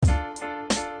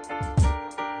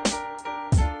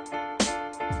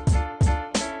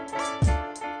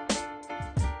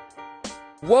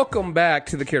Welcome back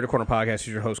to the Character Corner podcast. It's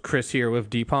your host Chris here with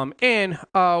Deepom, and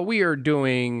we are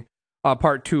doing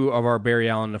part 2 of our Barry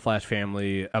Allen and the Flash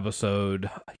Family episode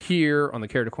here on the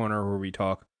Character Corner, where we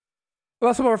talk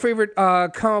about some of our favorite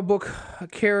comic book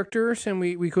characters, and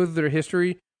we go through their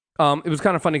history. It was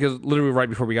kind of funny because literally right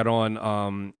before we got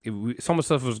on, so much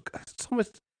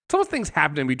things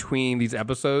happened in between these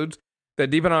episodes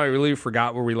that Deep and I really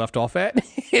forgot where we left off at.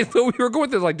 And so we were going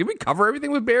through like, did we cover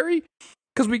everything with Barry?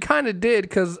 Because we kind of did,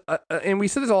 and we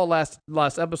said this all last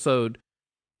episode,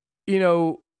 you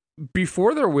know,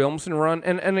 before their Williamson run,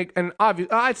 and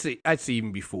obviously, I'd say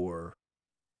even before,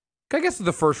 I guess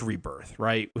the first Rebirth,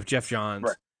 right, with Jeff Johns,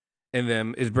 right, and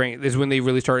them is when they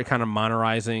really started kind of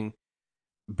monerizing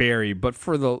Barry. But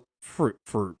for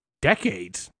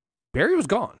decades, Barry was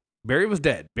gone. Barry was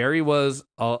dead. Barry was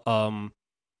a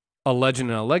legend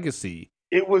and a legacy.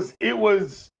 It was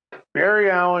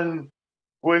Barry Allen,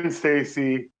 Gwen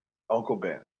Stacy, Uncle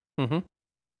Ben,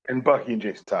 and Bucky and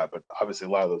Jason Todd, but obviously a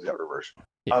lot of those got reversed.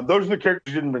 Yeah. Those are the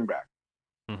characters you didn't bring back.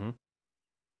 Mm-hmm.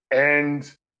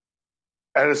 And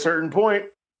at a certain point,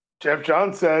 Jeff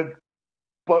Johns said,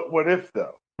 "But what if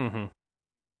though?" Mm-hmm.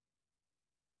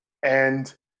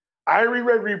 And I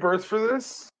reread Rebirth for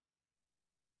this.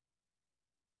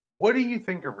 What do you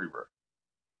think of Rebirth?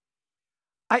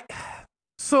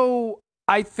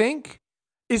 I think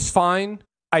it's fine.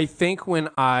 I think because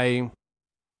I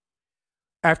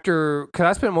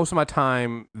spent most of my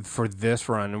time for this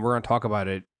run, and we're going to talk about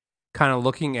it, kind of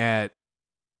looking at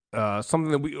something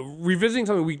that revisiting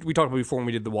something we talked about before when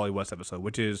we did the Wally West episode,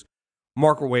 which is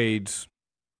Mark Waid's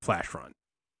Flash run.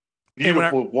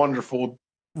 Beautiful, wonderful,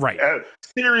 right?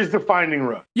 Series defining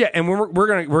run. Yeah, and we're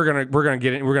gonna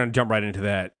jump right into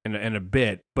that in a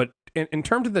bit. But in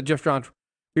terms of the Jeff Johns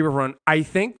Rebirth run, I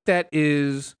think that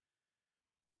is.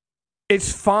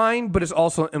 It's fine, but it's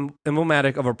also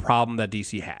emblematic of a problem that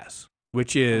DC has,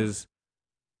 which is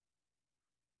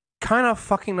kind of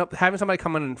fucking up, having somebody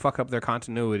come in and fuck up their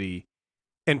continuity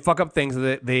and fuck up things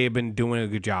that they have been doing a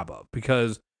good job of.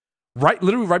 Because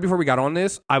literally right before we got on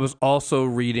this, I was also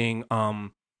reading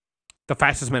The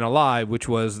Fastest Man Alive, which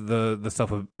was the stuff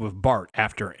with Bart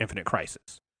after Infinite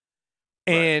Crisis.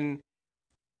 And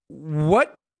when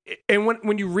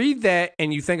you read that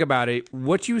and you think about it,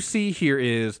 what you see here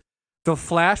is The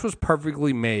Flash was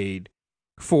perfectly made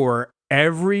for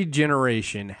every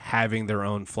generation having their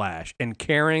own Flash and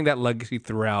carrying that legacy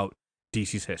throughout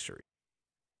DC's history.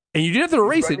 And you didn't have to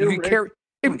erase it. You could carry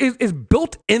it's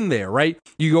built in there, right?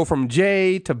 You go from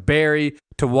Jay to Barry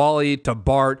to Wally to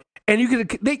Bart, and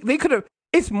they could have.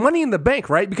 It's money in the bank,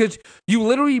 right? Because you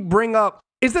literally bring up.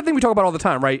 It's that thing we talk about all the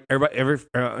time, right? Every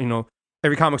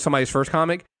comic, somebody's first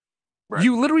comic. Right.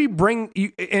 You literally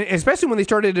and especially when they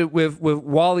started it with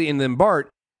Wally and then Bart,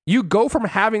 you go from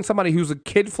having somebody who's a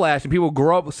Kid Flash and people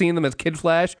grow up seeing them as Kid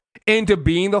Flash into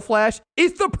being the Flash.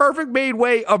 It's the perfect made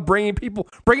way of bringing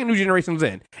new generations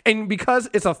in. And because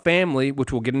it's a family,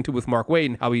 which we'll get into with Mark Waid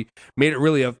and how he made it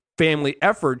really a family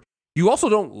effort, you also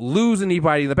don't lose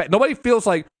anybody in the back. Nobody feels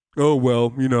like, oh,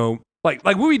 well, you know, like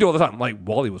what we do all the time. Like,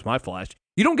 Wally was my Flash.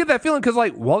 You don't get that feeling because,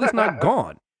 like, Wally's not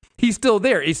gone. He's still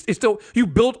there. It's still, you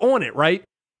built on it, right?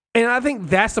 And I think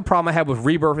that's the problem I had with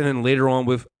Rebirth, and then later on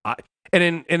with,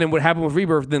 and then what happened with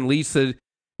Rebirth then leads to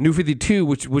New 52,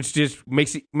 which just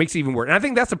makes it even worse. And I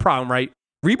think that's the problem, right?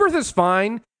 Rebirth is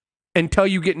fine until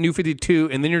you get New 52,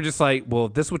 and then you're just like, well,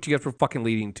 this is what you guys were fucking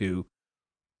leading to.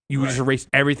 You just erased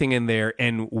everything in there,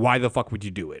 and why the fuck would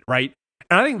you do it, right?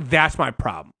 And I think that's my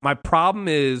problem. My problem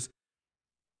is,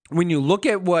 when you look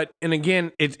at and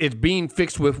again, it's being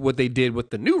fixed with what they did with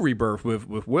the new Rebirth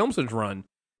with Williamson's run,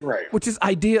 right? Which is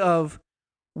idea of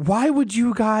why would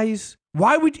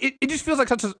it just feels like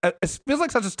such a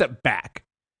step back,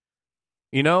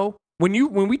 you know?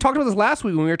 When we talked about this last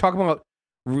week when we were talking about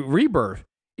Rebirth,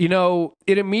 you know,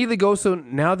 it immediately goes to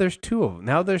now there's two of them.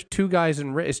 Now there's two guys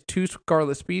it's two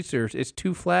Scarlet Speedsters, it's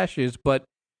two Flashes, but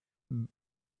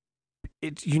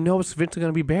it's it's eventually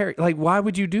going to be Barry. Like, why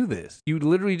would you do this? You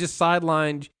literally just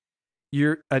sidelined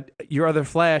your other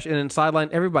Flash and then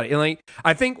sidelined everybody. And like,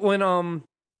 I think when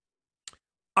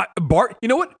Bart, you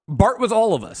know what? Bart was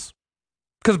all of us,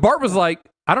 because Bart was like,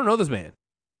 I don't know this man.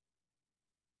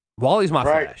 Wally's my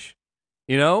Flash.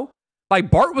 You know,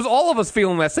 like Bart was all of us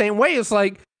feeling that same way. It's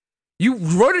like you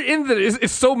wrote it into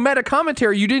it's so meta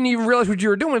commentary. You didn't even realize what you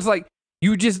were doing. It's like.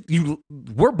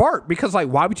 We're Bart, because like,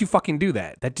 why would you fucking do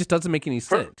that? That just doesn't make any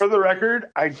sense. For the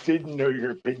record, I didn't know your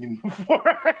opinion before.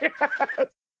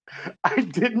 I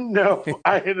didn't know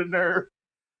I hit a nerve.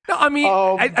 No, I mean,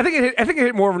 I think it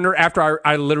hit more of a nerve after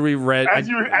I literally read. As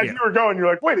you were going, you're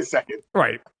like, wait a second.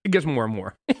 Right. It gets more and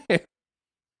more.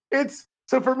 It's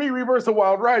So for me, Rebirth's a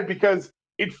wild ride because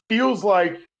it feels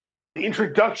like the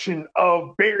introduction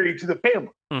of Barry to the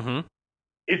family. Mm-hmm.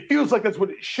 It feels like that's what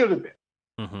it should have been.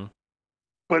 Mm-hmm.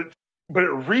 But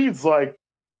it reads like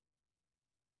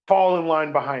fall in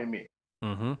line behind me.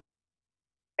 Mm-hmm.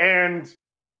 And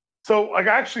so like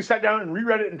I actually sat down and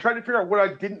reread it and tried to figure out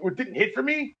what didn't hit for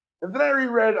me. And then I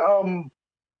reread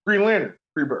Green Lantern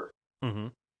Rebirth. Mm-hmm.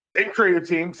 Same creative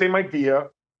team, same idea.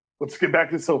 Let's get back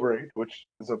to Silver Age, which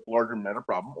is a larger meta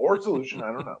problem or solution.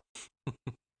 I don't know.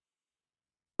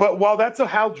 But while that's a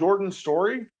Hal Jordan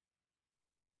story,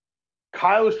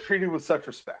 Kyle is treated with such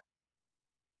respect.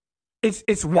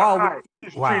 It's wild. Kyle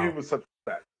is treated with such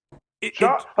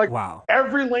respect. Wow.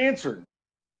 Every Lantern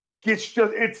gets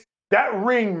that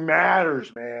ring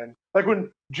matters, man. Like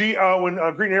when Green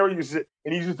Arrow uses it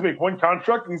and he uses it to make one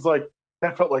construct, and he's like,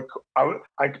 that felt like I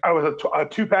was a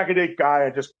 2-pack-a-day guy.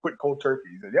 I just quit cold turkey.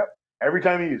 He said, "Yep." Every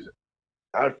time he uses it,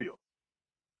 how it feels.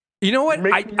 You know what?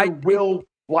 I will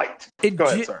light. Go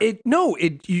ahead, sorry.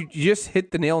 You just hit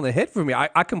the nail on the head for me.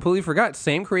 I completely forgot.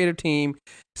 Same creative team,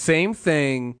 same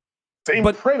thing. Same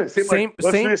premise. Let's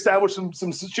reestablish some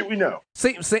shit we know.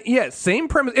 Same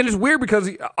premise. And it's weird because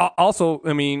also,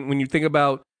 I mean, when you think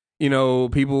about,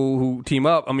 people who team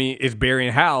up, I mean, it's Barry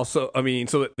and Hal. So, I mean,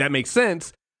 so that makes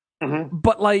sense. Mm-hmm.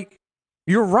 But, like,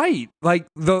 you're right. Like,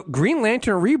 the Green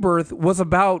Lantern Rebirth was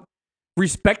about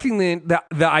respecting the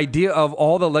idea of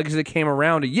all the legacy that came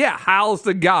around. Yeah, Hal's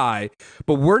the guy,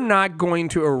 but we're not going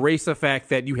to erase the fact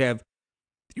that you have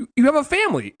a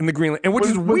family in the Green Lantern, which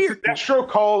is weird. That show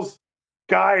calls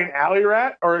Kyle and Alley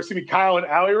Rat,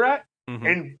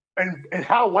 mm-hmm. and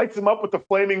Hal lights him up with the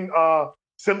flaming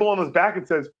symbol on his back and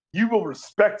says, "You will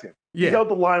respect him." Yeah. He held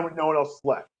the line when no one else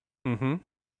left. Mm-hmm.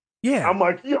 Yeah, I'm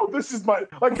like, this is my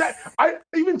like that. I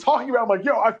even talking about, I'm like,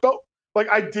 I felt like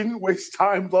I didn't waste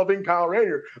time loving Kyle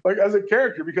Rayner like as a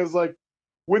character because like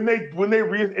when they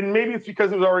and maybe it's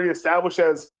because it was already established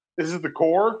as this is the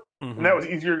core mm-hmm. and that was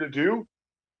easier to do,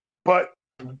 but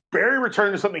Barry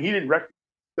returned to something he didn't recognize.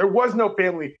 There was no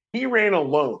family. He ran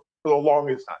alone for the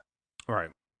longest time. Right.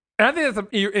 And I think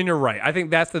you're right. I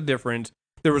think that's the difference.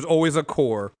 There was always a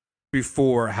core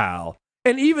before Hal.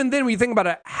 And even then, when you think about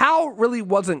it, Hal really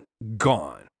wasn't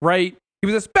gone, right? He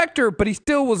was a Spectre, but he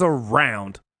still was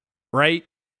around, right?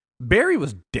 Barry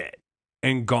was dead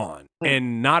and gone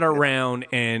and not around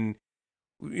and,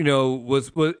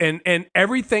 was and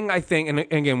everything I think, and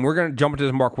again, we're going to jump into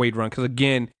this Mark Waid run because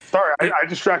again. Sorry, I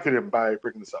distracted him by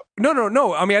bringing this up.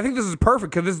 No. I mean, I think this is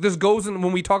perfect because this goes in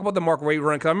when we talk about the Mark Waid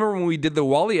run because I remember when we did the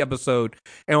Wally episode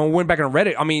and we went back and read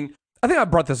it. I mean, I think I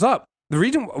brought this up. The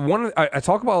reason I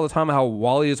talk about all the time how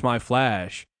Wally is my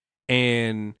Flash,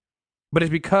 but it's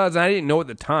because I didn't know at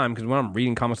the time because when I'm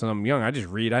reading comics when I'm young, I just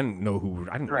read. I didn't know who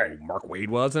Mark Waid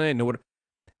was, and I didn't know what.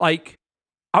 Like,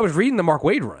 I was reading the Mark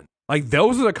Waid run. Like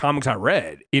those are the comics I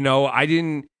read. I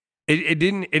didn't. It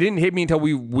didn't hit me until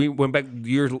we went back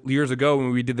years ago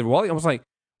when we did the Wally. I was like,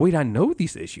 wait, I know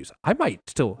these issues. I might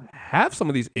still have some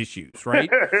of these issues, right?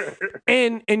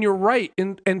 and you're right.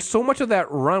 And so much of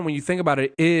that run, when you think about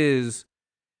it, is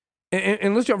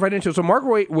and let's jump right into it. So Mark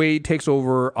Waid takes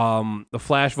over the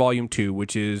Flash Volume 2,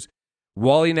 which is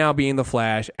Wally now being the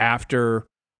Flash after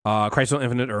Crisis on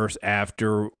Infinite Earths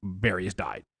after Barry has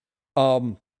died.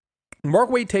 Mark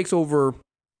Waid takes over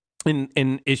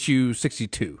in issue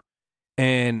 62.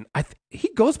 And he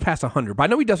goes past 100, but I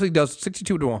know he definitely does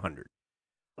 62 to 100.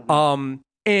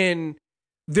 And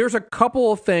there's a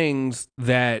couple of things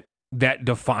that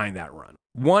define that run.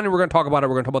 One, we're going to talk about it.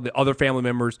 We're going to talk about the other family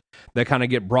members that kind of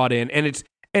get brought in. And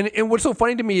and what's so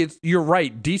funny to me is you're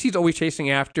right. DC's always chasing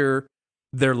after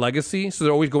their legacy. So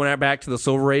they're always going back to the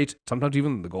Silver Age, sometimes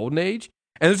even the Golden Age.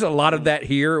 And there's a lot of that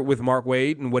here with Mark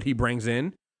Waid and what he brings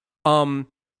in.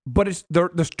 But it's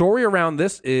the story around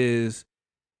this is,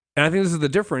 and I think this is the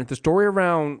difference. The story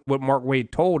around what Mark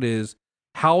Waid told is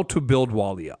how to build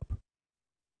Wally up.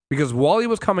 Because Wally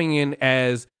was coming in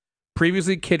as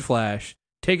previously Kid Flash,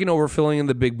 taking over, filling in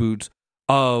the big boots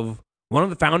of one of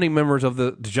the founding members of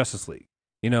the Justice League.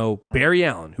 Barry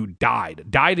Allen, who died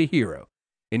a hero.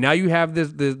 And now you have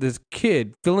this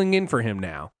kid filling in for him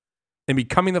now and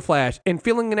becoming the Flash and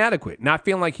feeling inadequate, not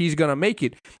feeling like he's going to make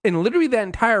it. And literally that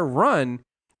entire run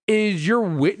is you're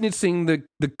witnessing the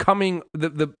coming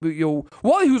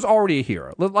Wally, who's already a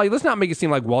hero. Like, let's not make it seem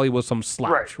like Wally was some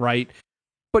slouch, right?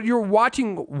 But you're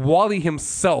watching Wally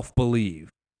himself believe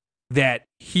that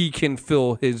he can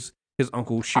fill his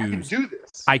uncle's shoes.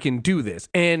 I can do this,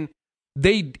 and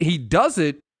he does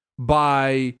it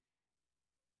by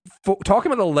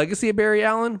talking about the legacy of Barry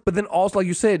Allen, but then also, like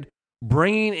you said,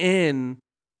 bringing in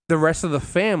the rest of the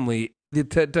family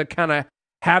to kind of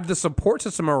have the support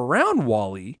system around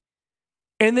Wally,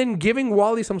 and then giving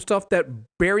Wally some stuff that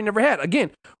Barry never had.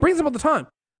 Again, brings up all the time.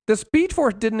 The Speed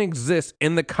Force didn't exist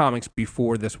in the comics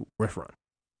before this riff run.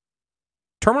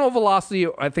 Terminal velocity,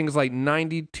 I think, is like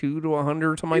 92 to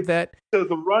 100 or something like that. So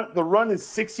the run is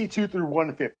 62 through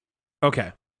 150.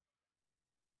 Okay.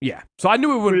 Yeah. So I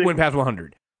knew it wouldn't past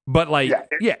 100. But like,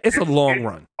 it's a long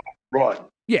run. Run.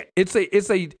 Yeah, this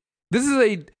is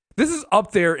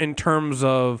up there in terms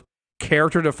of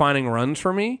character defining runs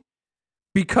for me,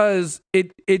 because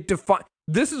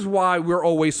this is why we're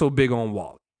always so big on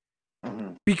Wally.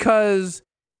 Mm-hmm. Because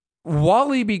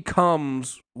Wally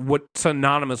becomes what's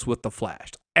synonymous with the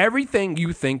Flash. Everything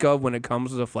you think of when it comes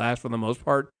to the Flash, for the most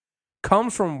part,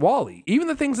 comes from Wally. Even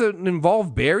the things that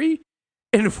involve Barry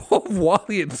involve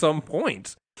Wally at some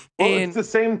points. Well, it's the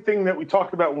same thing that we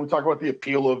talked about when we talk about the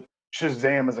appeal of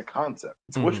Shazam as a concept.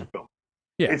 It's a Wishing film.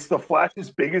 Yeah. It's the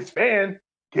Flash's biggest fan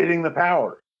getting the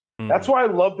power. Mm-hmm. That's why I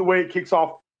love the way it kicks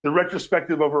off the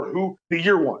retrospective over who the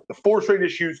year one, the 4 straight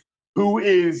issues. Who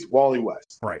is Wally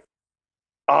West? Right.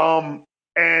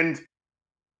 And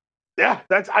yeah,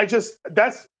 that's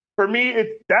for me.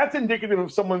 That's indicative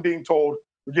of someone being told,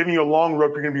 "We're giving you a long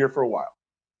rope. You're going to be here for a while."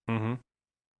 Mm-hmm.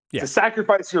 Yeah. To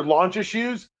sacrifice your launch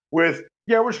issues with,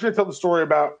 we're just going to tell the story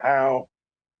about how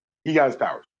he got his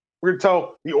powers. We're going to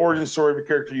tell the origin story of a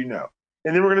character you know,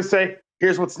 and then we're going to say,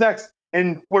 "Here's what's next."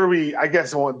 And what are we? I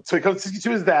guess so.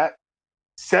 62 is that.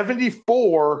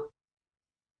 74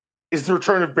 is the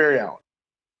return of Barry Allen.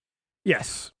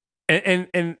 Yes.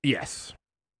 And yes.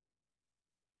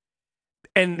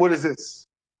 And what is this?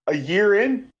 A year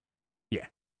in? Yeah.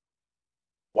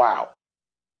 Wow.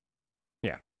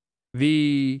 Yeah.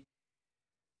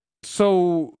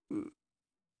 So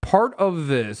part of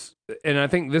this, and I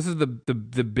think this is the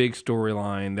big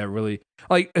storyline that really,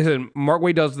 like I said, Mark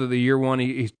Waid does the year one.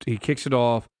 He kicks it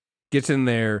off, gets in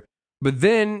there, but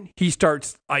then he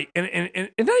starts like, and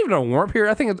not even a warm up here.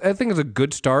 I think it's a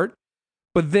good start,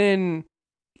 but then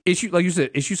like you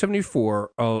said, issue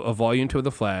 74 of Volume 2 of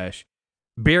the Flash,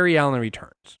 Barry Allen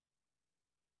returns.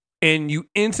 And you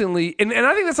instantly, and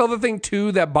I think that's the other thing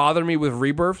too that bothered me with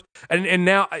Rebirth. And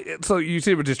now, so you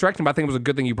see it was distracting, but I think it was a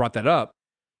good thing you brought that up.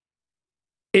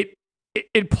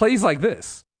 It plays like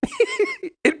this.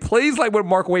 It plays like what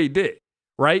Mark Waid did,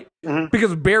 right? Mm-hmm.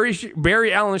 Because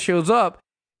Barry Allen shows up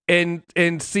and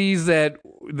sees that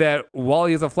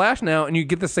Wally is a Flash now, and you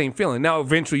get the same feeling. Now,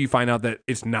 eventually, you find out that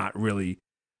it's not really.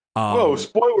 Whoa!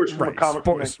 Spoilers from a comic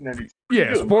from 1990.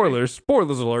 Yeah, spoilers.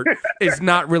 Spoilers alert. It's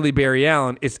not really Barry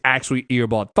Allen. It's actually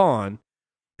Eobard Thawne,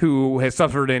 who has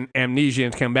suffered an amnesia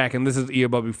and come back. And this is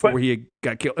Eobard before he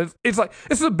got killed. It's like,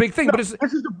 this is a big thing, but this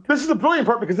is the brilliant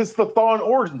part, because it's the Thawne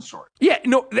origin story. Yeah,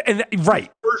 no, and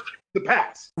right, first the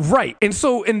past, right, and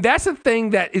that's the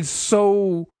thing that is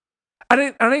so. I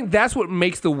think that's what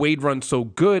makes the Waid run so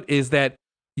good, is that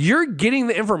you're getting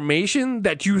the information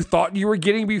that you thought you were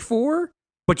getting before,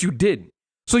 but you didn't.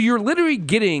 So you're literally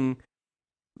getting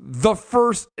the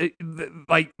first,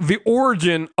 like the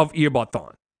origin of Eobard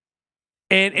Thawne,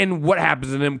 and what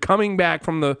happens, and him coming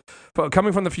from the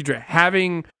future,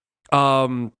 having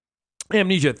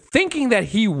amnesia, thinking that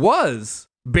he was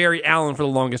Barry Allen for the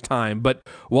longest time, but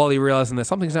Wally realizing that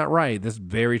something's not right. This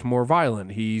Barry's more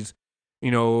violent. He's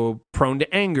prone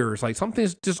to anger. It's like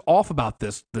something's just off about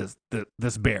this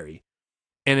Barry.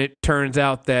 And it turns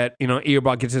out that,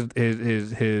 Eobard gets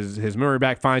his memory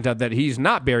back, finds out that he's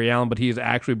not Barry Allen, but he is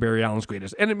actually Barry Allen's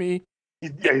greatest enemy.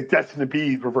 Yeah, he's destined to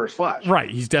be Reverse Flash.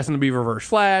 Right, he's destined to be Reverse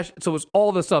Flash. So it's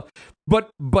all this stuff. But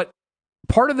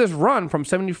part of this run from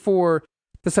 74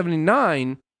 to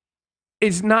 79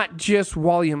 is not just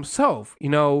Wally himself.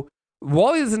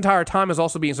 Wally this entire time is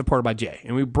also being supported by Jay.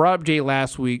 And we brought up Jay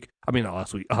last show,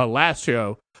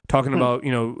 talking about,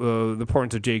 the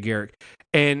importance of Jay Garrick.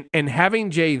 And having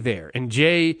Jay there. And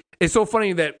Jay, it's so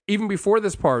funny that even before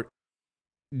this part,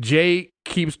 Jay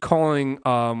keeps calling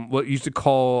what used to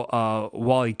call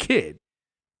Wally Kid.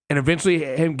 And eventually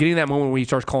him getting that moment when he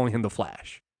starts calling him the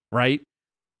Flash. Right?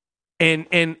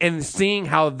 And seeing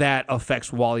how that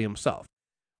affects Wally himself.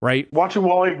 Right? Watching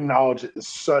Wally acknowledge it is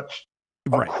such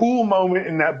a cool moment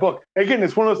in that book. Again,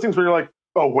 it's one of those things where you're like,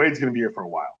 oh, Wade's going to be here for a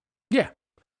while. Yeah.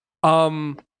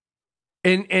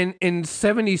 In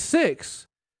 76,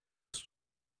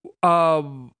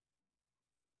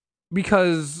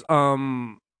 because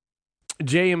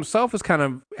Jay himself is kind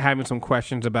of having some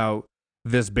questions about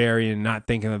this Barry and not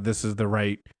thinking that this is the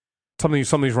right,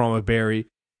 something's wrong with Barry.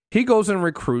 He goes and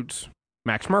recruits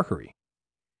Max Mercury.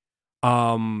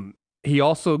 He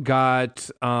also got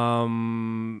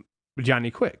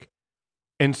Johnny Quick.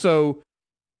 And so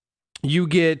you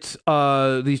get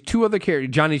these two other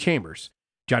characters, Johnny Chambers.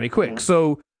 Johnny Quick.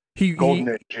 So Golden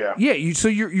Age, yeah. Yeah, so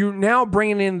you're now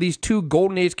bringing in these two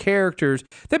Golden Age characters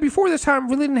that before this time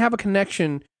really didn't have a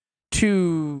connection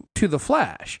to the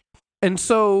Flash. And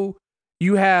so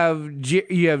you have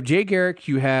Jay Garrick,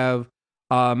 you have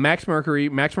Max Mercury.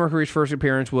 Max Mercury's first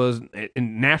appearance was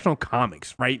in National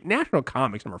Comics, right? National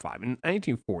Comics #5 in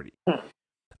 1940.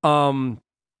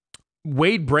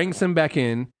 Wade brings him back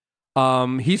in.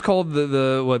 He's called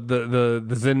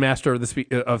the Zen Master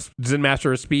of Zen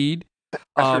Master of Speed.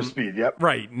 Speed, yep.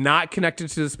 Right, not connected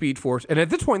to the Speed Force, and at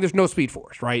this point, there's no Speed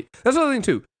Force. Right, that's another thing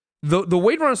too. The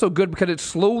Wade run is so good because it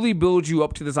slowly builds you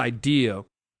up to this idea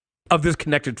of this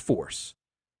connected force,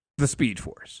 the Speed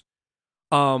Force.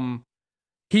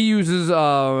 He uses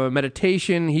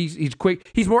meditation. He's quick.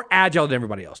 He's more agile than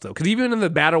everybody else, though. Because even in the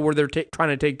battle where they're trying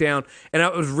to take down, and I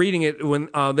was reading it when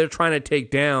they're trying to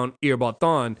take down Earbod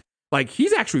Thawne, like he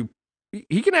can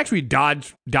actually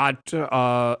dodge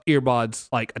Earbod's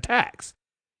like attacks,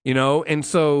 you know. And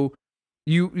so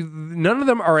none of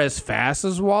them are as fast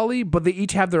as Wally, but they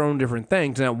each have their own different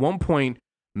things. And at one point,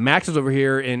 Max is over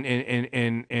here,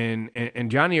 and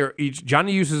Johnny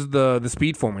uses the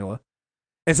speed formula.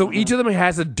 And so each of them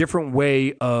has a different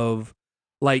way of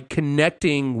like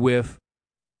connecting with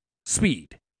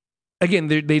speed. Again,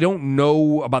 they don't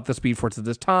know about the Speed Force at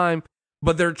this time,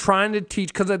 but they're trying to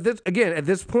teach because at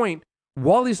this point,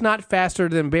 Wally's not faster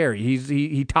than Barry.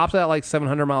 He tops out like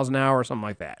 700 miles an hour or something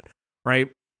like that,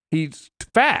 right? He's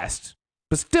fast,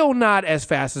 but still not as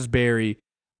fast as Barry.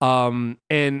 And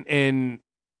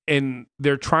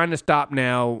they're trying to stop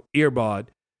now Earbod.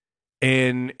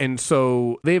 And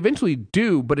so they eventually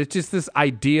do, but it's just this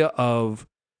idea of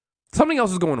something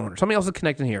else is going on, or something else is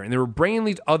connecting here. And they were bringing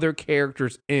these other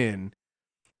characters in,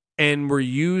 and we're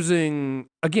using,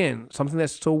 again, something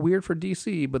that's so weird for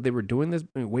DC, but they were doing this,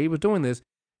 Wade was doing this,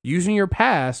 using your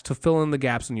past to fill in the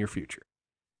gaps in your future,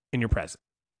 in your present.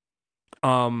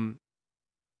 And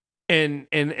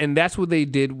that's what they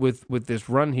did with this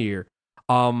run here.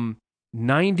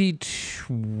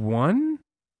 91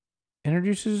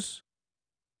 introduces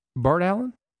Bart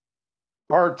Allen?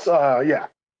 Bart's, yeah.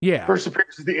 Yeah. First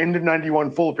appearance is the end of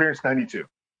 91, full appearance 92.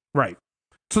 Right.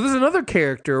 So there's another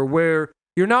character where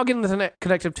you're now getting the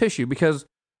connective tissue because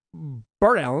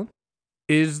Bart Allen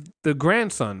is the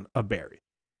grandson of Barry.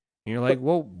 And you're like,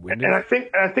 well, I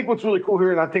think what's really cool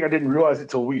here, and I think I didn't realize it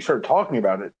till we started talking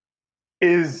about it,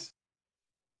 is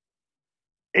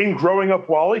in growing up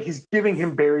Wally, he's giving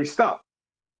him Barry stuff.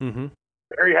 Mm-hmm.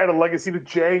 Barry had a legacy with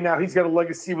Jay. Now he's got a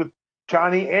legacy with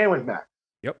Johnny and with Max.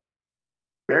 Yep.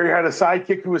 Barry had a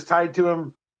sidekick who was tied to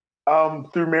him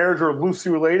through marriage or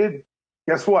loosely related.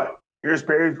 Guess what? Here's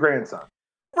Barry's grandson.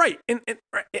 Right. And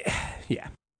yeah.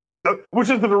 Which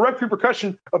is the direct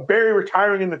repercussion of Barry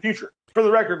retiring in the future. For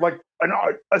the record, like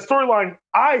a storyline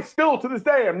I still to this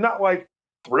day am not like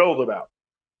thrilled about.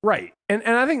 Right. And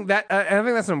I think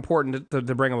that's important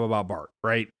to bring up about Bart,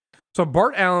 right? So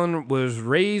Bart Allen was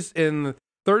raised in the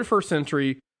 31st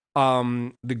century,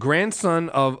 the grandson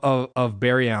of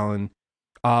Barry Allen.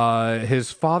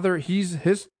 His father,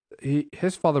 his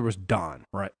father was Don,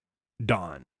 right?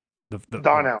 Don.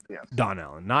 Don Allen, yes. Don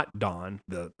Allen, not Dawn,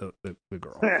 the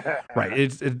girl. Right.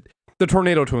 It's the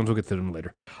Tornado Twins. We'll get to them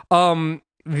later.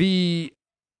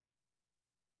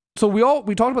 So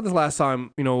we talked about this last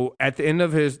time, you know, at the end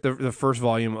of the first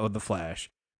volume of The Flash,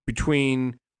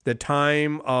 between the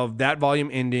time of that volume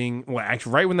ending, well,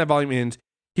 actually right when that volume ends,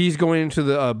 he's going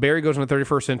into Barry goes in the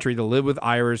 31st century to live with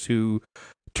Iris, who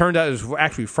turned out is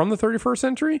actually from the 31st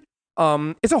century.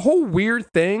 It's a whole weird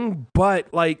thing,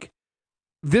 but like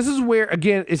this is where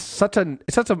again it's such a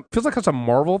feels like such a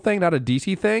Marvel thing, not a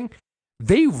DC thing.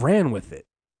 They ran with it.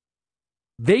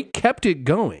 They kept it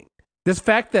going. This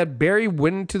fact that Barry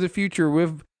went into the future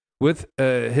with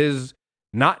his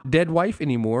not dead wife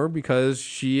anymore because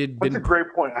she had been. That's a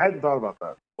great point. I hadn't thought about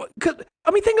that.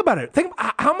 I mean, think about it. Think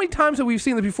how many times have we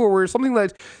seen this before where something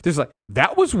like there's like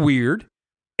that was weird,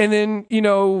 and then you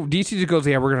know DC just goes,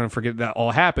 yeah, we're gonna forget that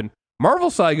all happened. Marvel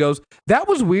side goes, that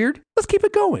was weird. Let's keep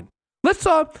it going. Let's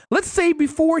say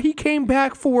before he came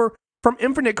back from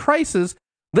Infinite Crisis,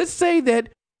 let's say that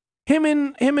him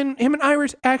and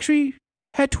Iris actually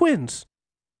had twins.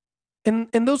 And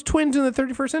those twins in the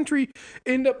 31st century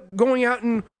end up going out,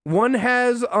 and one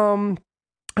has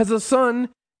a son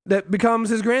that becomes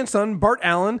his grandson, Bart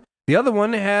Allen. The other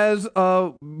one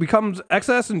becomes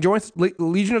XS and joins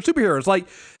Legion of Superheroes. Like,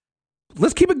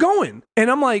 let's keep it going. And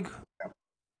I'm like,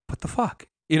 what the fuck,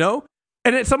 you know?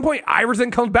 And at some point, Iris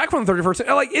then comes back from the 31st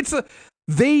century. Like,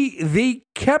 they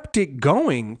kept it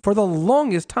going for the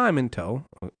longest time until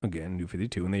again New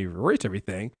 52, and they erased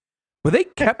everything. But they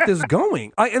kept this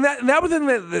going, and that was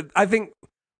in I think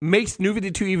makes New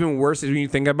 52 even worse is when you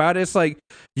think about it. It's like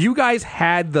you guys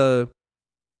kept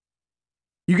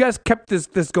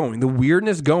this going, the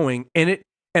weirdness going, and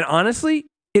honestly,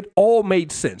 it all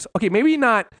made sense. Okay, maybe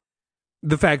not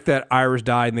the fact that Iris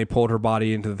died and they pulled her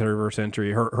body into the 31st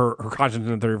century, her conscience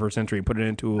in the 31st century, and put it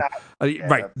into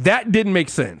right. That didn't make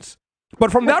sense. But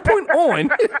from that point on,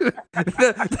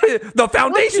 the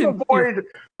foundation. Let's avoid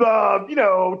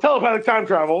the telepathic time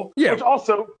travel, which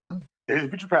also is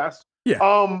future past. Yeah.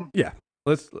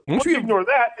 Once you ignore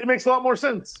that, it makes a lot more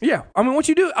sense. Yeah, I mean, what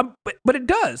you do, but it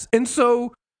does, and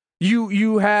so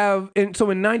you have, and so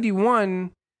in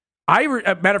 '91,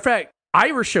 matter of fact,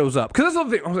 Iris shows up because that's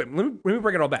the thing. I was like, let me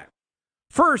bring it all back.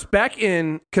 First, back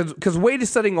in because Wade is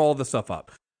setting all this stuff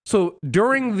up. So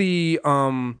during the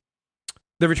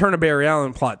Return of Barry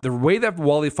Allen plot, the way that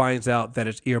Wally finds out that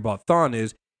it's Eobard Thawne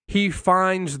is he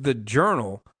finds the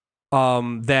journal or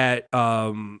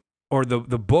the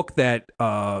book that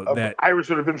Iris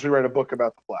would eventually write a book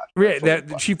about the Flash. Yeah,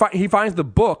 he finds the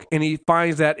book and he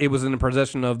finds that it was in the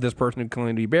possession of this person who claimed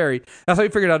to be Barry. That's how he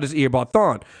figured out it's Eobard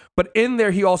Thawne. But in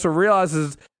there, he also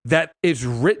realizes that it's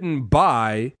written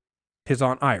by his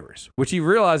Aunt Iris, which he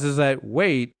realizes that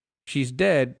wait, she's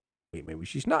dead. Wait, maybe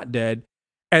she's not dead.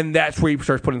 And that's where he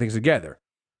starts putting things together.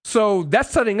 So that's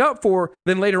setting up for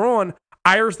then later on,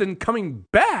 Iris then coming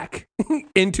back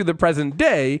into the present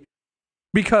day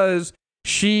because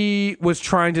she was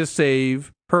trying to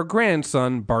save her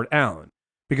grandson, Bart Allen.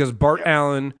 Because Bart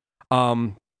Allen,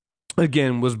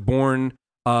 again, was born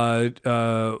to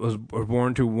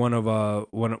one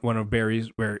of Barry's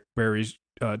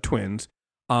twins.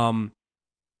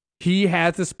 He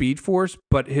had the Speed Force,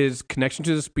 but his connection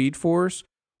to the Speed Force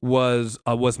was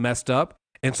messed up,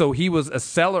 and so he was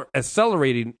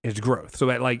accelerating his growth.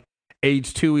 So at like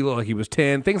age 2, he looked like he was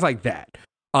 10, things like that.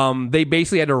 They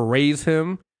basically had to raise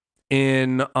him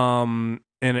in a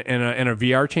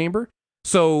VR chamber.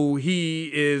 So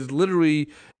he is literally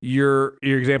your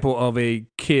example of a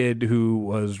kid who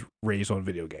was raised on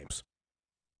video games.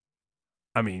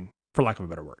 I mean, for lack of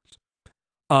better words.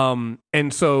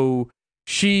 And so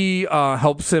she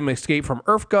helps him escape from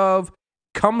EarthGov,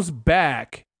 comes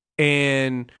back,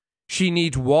 and she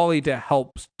needs Wally to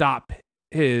help stop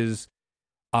his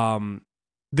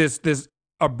this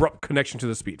abrupt connection to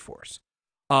the Speed Force.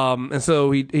 And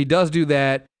so he does do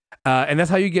that, and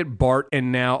that's how you get Bart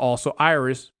and now also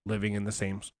Iris living in the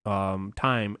same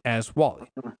time as Wally.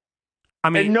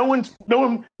 I mean, and no one's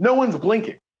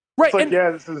blinking. Right? It's like,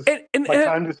 this is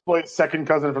time Display's second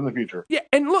cousin from the future. Yeah,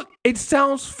 and look, it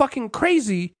sounds fucking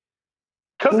crazy.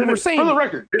 Because we're saying, for the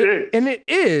record, it is. And it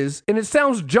is. And it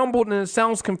sounds jumbled and it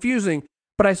sounds confusing.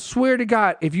 But I swear to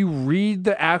God, if you read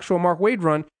the actual Mark Waid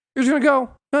run, you're just going to go,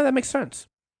 no, that makes sense.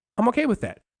 I'm okay with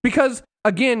that. Because,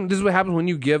 again, this is what happens when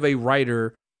you give a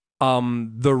writer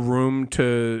the room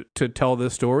to tell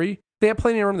this story. They have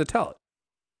plenty of room to tell it.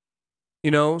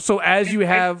 You know? So as you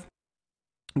have...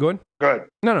 Go ahead. Go ahead.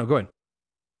 No, go ahead.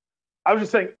 I was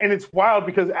just saying, and it's wild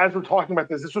because as we're talking about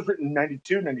this was written in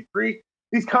 92, 93.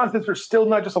 These concepts are still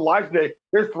not just alive today;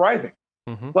 they're thriving.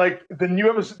 Mm-hmm. Like the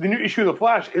new issue of the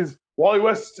Flash is Wally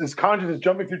West's conscience is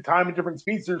jumping through time in different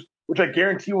speedsters, which I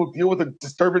guarantee will deal with a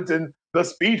disturbance in the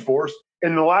Speed Force.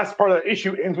 And the last part of the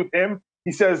issue ends with him.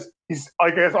 He says he's,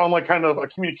 I guess, on like kind of a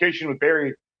communication with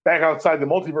Barry back outside the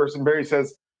multiverse, and Barry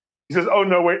says, "Oh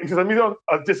no, wait." He says, "I'm either on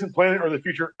a distant planet or the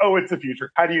future." "Oh, it's the future.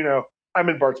 How do you know?" "I'm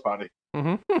in Bart's body."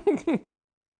 Mm-hmm. And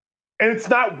it's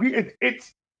not weird.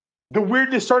 It's the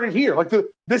weirdness started here. Like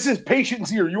this is Patience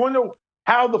here. You want to know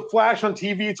how the Flash on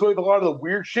TV? It's like a lot of the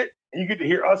weird shit, and you get to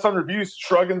hear us on reviews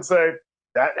shrug and say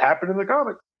that happened in the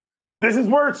comics. This is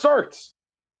where it starts.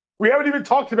 We haven't even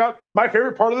talked about my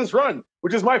favorite part of this run,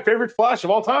 which is my favorite Flash of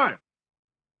all time.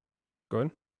 Go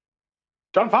ahead.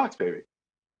 John Fox, baby.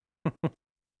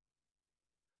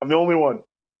 I'm the only one.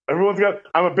 I'm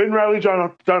a Ben Reilly,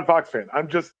 John Fox fan. I'm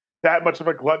just that much of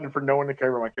a glutton for no one to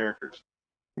care about my characters.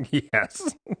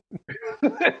 Yes.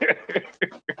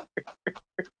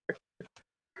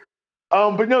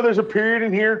 But no, there's a period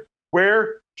in here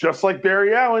where, just like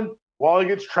Barry Allen, Wally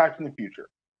gets trapped in the future.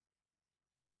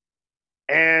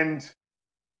 And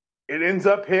it ends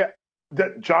up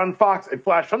that John Fox, a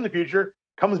Flash from the future,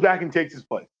 comes back and takes his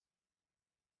place.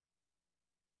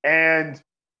 And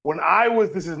when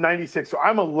this is 96, so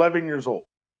I'm 11 years old.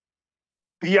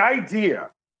 The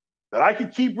idea that I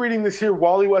could keep reading this here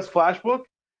Wally West Flash book,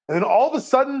 and then all of a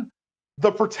sudden,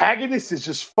 the protagonist is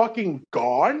just fucking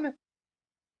gone.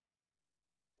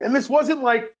 And this wasn't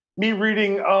like me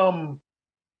reading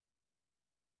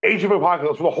Age of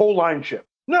Apocalypse with a whole line ship.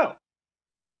 No.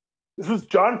 This was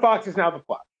John Fox is now the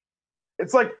Flash.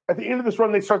 It's like at the end of this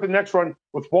run, they start the next run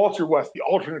with Walter West, the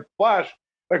alternate Flash.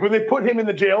 Like when they put him in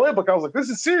the JLA book, I was like, this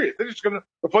is serious. They're just going to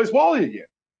replace Wally again.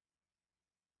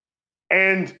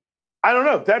 And I don't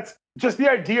know. That's just the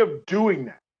idea of doing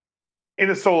that in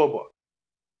a solo book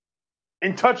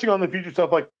and touching on the future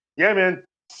stuff. Like, yeah, man,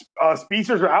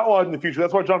 speedsters are outlawed in the future.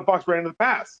 That's why John Fox ran into the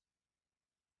past.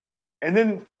 And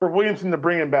then for Williamson to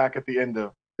bring him back at the end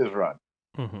of his run,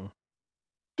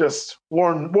 just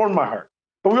warmed my heart.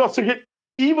 But we also get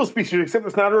evil speedsters, except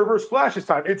it's not a reverse Flash this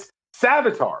time. It's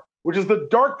Savitar, which is the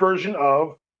dark version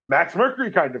of Max Mercury,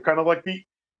 kind of like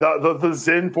the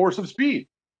Zen force of speed.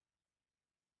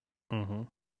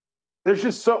 There's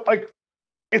just so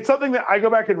it's something that I go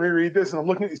back and reread this, and I'm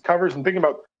looking at these covers and thinking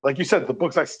about, like you said, the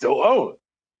books I still own.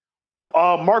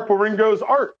 Mark Waringo's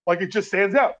art, like it just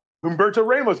stands out. Humberto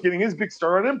Ramos getting his big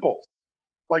start on Impulse.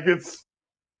 Like it's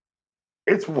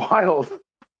wild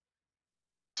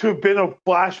to have been a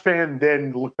Flash fan,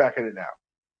 then look back at it now.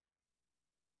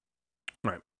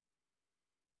 Right.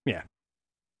 Yeah.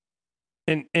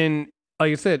 And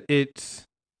like I said, it's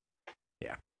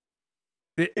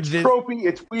tropey,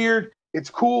 it's weird, it's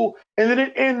cool, and then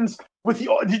it ends with the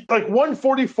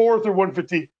 144 through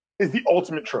 150 is the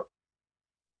ultimate trope.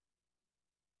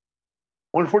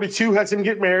 142 has him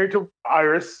get married to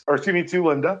to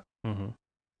Linda. And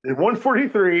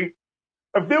 143,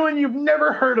 a villain you've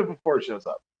never heard of before shows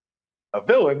up. A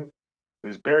villain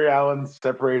who's Barry Allen's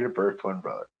separated birth twin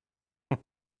brother.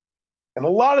 And a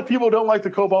lot of people don't like the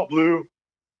Cobalt Blue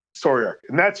story arc,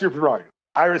 and that's your prerogative.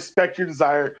 I respect your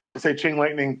desire to say Chain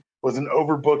Lightning was an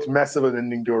overbooked mess of an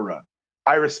ending to a run.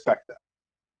 I respect that.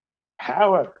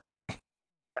 However,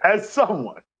 as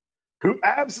someone who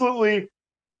absolutely,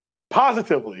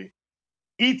 positively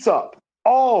eats up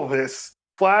all this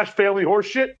Flash family horse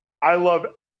shit, I love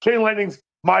it. Chain Lightning's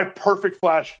my perfect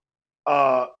Flash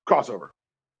crossover.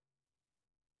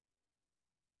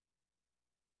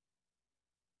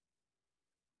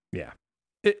 Yeah.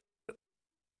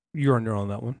 You're under on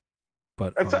that one.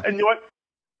 But and you know what?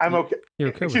 I'm okay. You're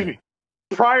okay. Excuse me.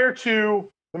 Prior to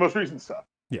the most recent stuff.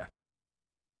 Yeah.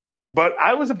 But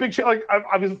I was a big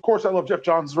of course, I love Jeff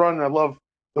Johns' run, and I love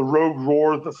the Rogue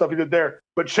Roar, the stuff he did there.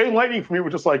 But Chain Lightning for me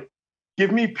was just like,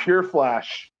 give me pure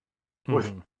Flash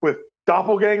with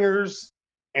doppelgangers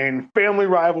and family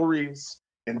rivalries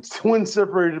and twin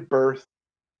separated birth.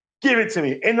 Give it to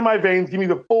me. Into my veins. Give me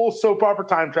the full soap opera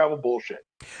time travel bullshit.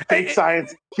 Fake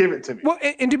science. Give it to me. Well,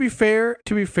 and to be fair,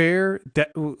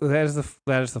 that is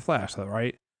the Flash, though,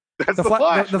 right? That's the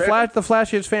Flash. The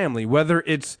Flash is family. Whether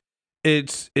it's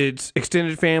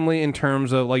extended family in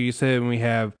terms of, like you said, when we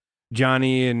have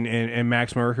Johnny and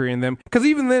Max Mercury and them, because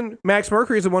even then, Max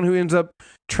Mercury is the one who ends up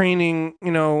training,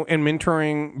 and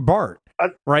mentoring Bart,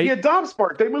 right? He adopts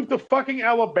Bart. They moved to fucking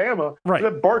Alabama, right?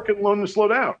 So that Bart can learn to slow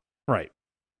down, right?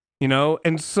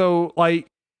 And so like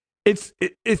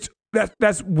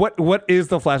that's what is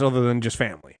the Flash other than just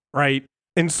family, right?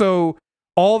 And so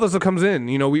all this that comes in,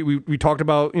 we talked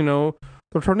about,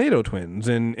 the Tornado Twins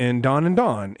and Don and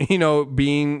Dawn,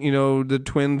 being, the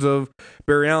twins of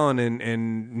Barry Allen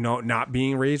and not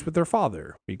being raised with their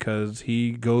father because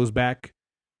he goes back,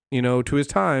 to his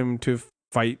time to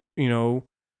fight, he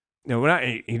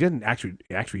doesn't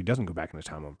he doesn't go back in his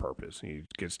time on purpose. He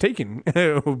gets taken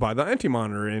by the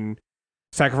Anti-Monitor and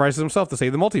sacrifices himself to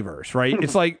save the multiverse, right?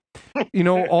 It's like,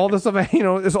 all this stuff,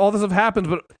 all this stuff happens,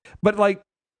 but like,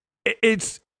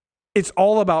 it's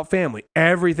all about family.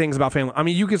 Everything's about family. I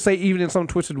mean, you could say even in some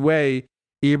twisted way,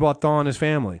 Eobard Thawne is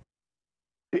family.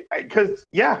 Because,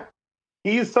 yeah,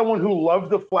 he is someone who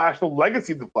loved the Flash, the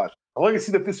legacy of the Flash, the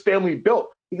legacy that this family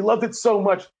built. He loved it so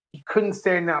much, he couldn't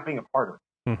stand not being a part of it.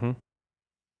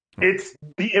 It's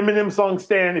the Eminem song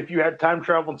 "Stand" if you had time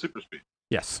travel and super speed.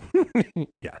 Yes.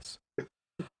 Yes.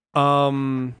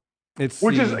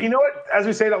 Which is, you know what? As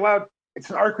we say it out loud, it's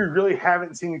an arc we really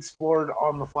haven't seen explored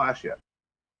on the Flash yet.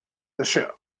 The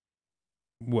show.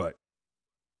 What?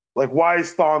 Like, why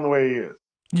is Thawne the way he is?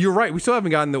 You're right. We still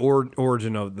haven't gotten the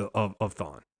origin of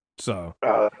Thawne. So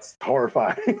that's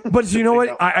horrifying. But you know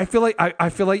what? I feel like I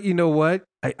feel like you know what?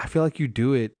 I feel like you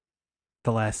do it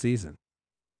the last season.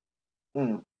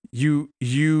 You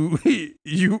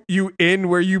end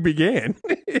where you began.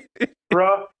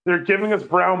 Bruh, they're giving us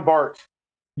Brown Bart.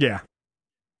 Yeah.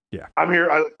 I'm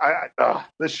here.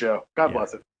 This show. God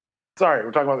bless it. Sorry,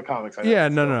 we're talking about the comics.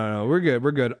 No. We're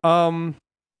good.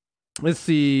 Let's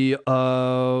see.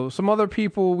 Some other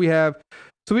people we have.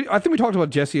 So I think we talked about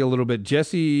Jesse a little bit.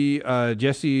 Jesse,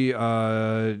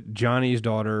 Johnny's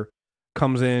daughter,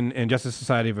 comes in Justice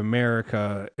Society of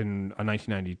America in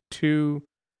 1992.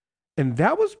 And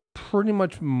that was pretty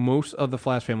much most of the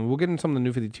Flash family. We'll get into some of the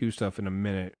New 52 stuff in a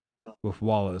minute. with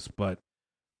Wallace, but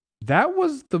that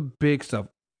was the big stuff.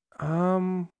 We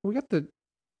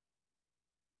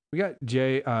got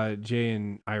Jay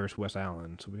and Iris West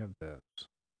Allen, so we have this.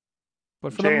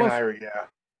 But for Jay the most, and Ira, yeah.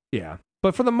 yeah.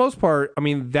 But for the most part, I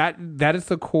mean that is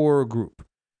the core group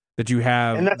that you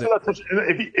have. And that's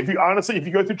if you honestly, if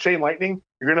you go through Chain Lightning,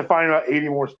 you're gonna find about 80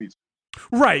 more speeds.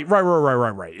 Right.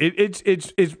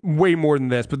 It's way more than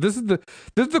this, but this is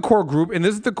the core group, and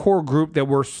this is the core group that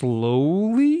we're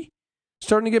slowly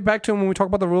starting to get back to when we talk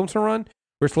about the Williamson run.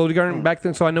 We're slowly getting back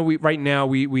to. So I know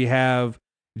we have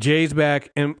Jay's back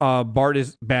and Bart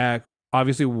is back.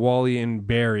 Obviously Wally and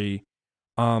Barry.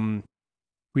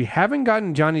 We haven't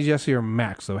gotten Johnny, Jesse, or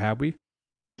Max, though, have we?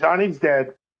 Johnny's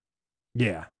dead.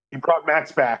 Yeah. He brought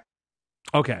Max back.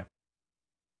 Okay.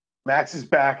 Max is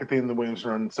back at the end of the Williams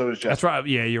run. So is Jesse. That's right.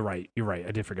 Yeah, you're right.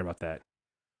 I did forget about that.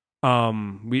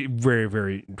 We very,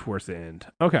 very towards the end.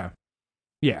 Okay.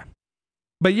 Yeah.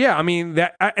 But yeah, I mean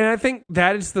and I think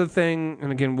that is the thing.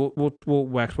 And again, we'll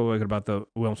wax poetic about the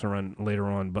Williamson run later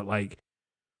on. But like,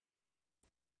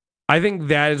 I think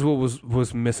that is what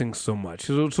was missing so much.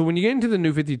 So when you get into the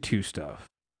New 52 stuff,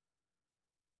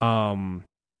 and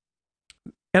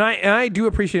I do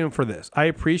appreciate them for this. I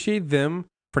appreciate them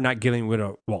for not getting rid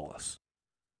of Wallace.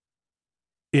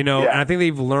 You know, and I think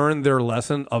they've learned their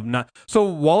lesson of not. So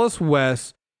Wallace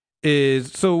West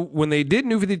is, so when they did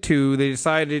New 52, they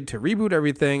decided to reboot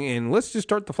everything and let's just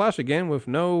start the Flash again with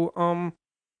no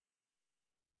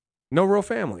real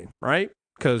family, right?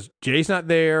 Because Jay's not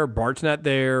there, Bart's not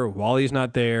there, Wally's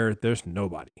not there. There's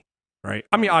nobody, right?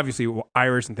 I mean, obviously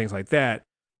Iris and things like that,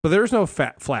 but there's no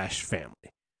Flash family.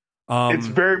 It's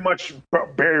very much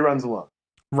Barry runs alone,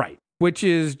 right? Which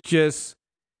is just,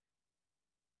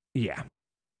 yeah.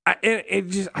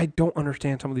 I don't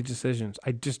understand some of these decisions.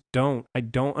 I just don't. I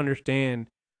don't understand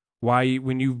why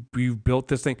when you've built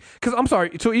this thing. Because I'm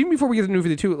sorry. So even before we get to New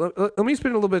 52, let me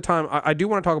spend a little bit of time. I do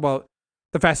want to talk about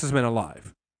the Fastest Man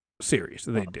Alive series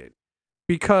that they did,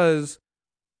 because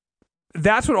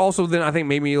that's what also then I think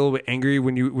made me a little bit angry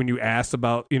when you asked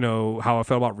about, you know, how I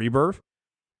felt about Rebirth.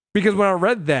 Because when I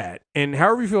read that, and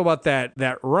however you feel about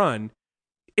that run,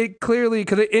 it clearly,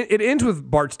 because it ends with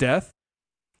Bart's death.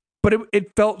 But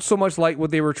it felt so much like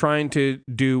what they were trying to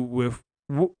do with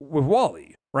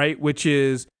Wally, right? Which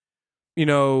is, you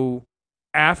know,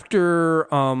 after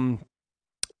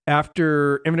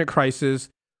Infinite Crisis,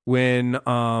 when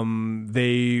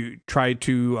they tried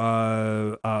to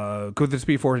go to the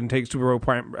Speed Force and take Supergirl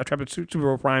Prime, trap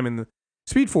Supergirl Prime in the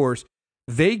Speed Force,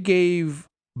 they gave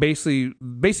basically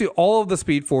all of the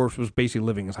Speed Force was basically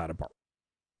living inside of Bart.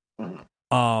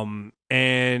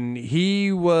 And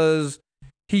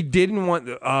he didn't want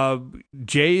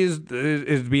Jay is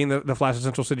being the Flash of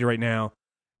Central City right now,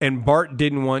 and Bart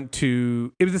didn't want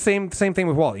to. It was the same thing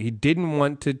with Wally. He didn't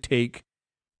want to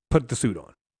put the suit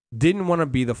on. Didn't want to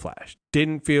be the Flash.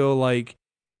 Didn't feel like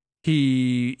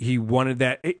he wanted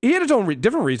that. He had his own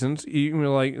different reasons. You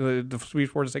know, like the Speed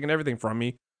Force is taking everything from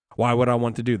me. Why would I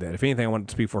want to do that? If anything, I want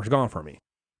the Speed Force gone from me.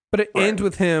 But it ends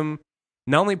with him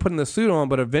not only putting the suit on,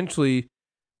 but eventually,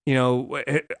 you know,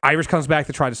 Iris comes back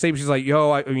to try to save him. She's like,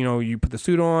 yo, you put the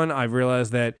suit on. I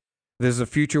realized that there's a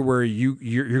future where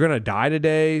you're going to die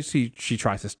today. She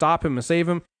tries to stop him and save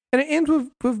him. And it ends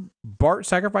with Bart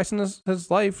sacrificing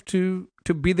his life to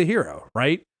be the hero,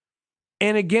 right?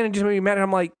 And again, it just made me mad.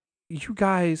 I'm like, you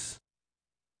guys,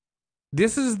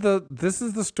 this is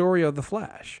the story of the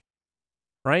Flash,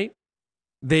 right?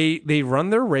 They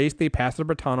run their race, they pass the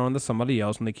baton on to somebody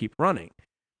else, and they keep running.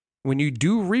 When you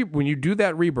do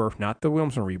that rebirth, not the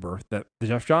Williamson rebirth, the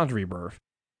Jeff Johns rebirth,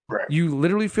 right, you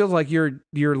literally feel like you're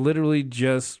literally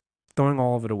just throwing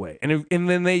all of it away. And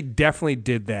then they definitely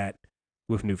did that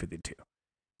with New 52.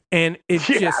 And it's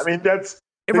I mean that's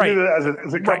right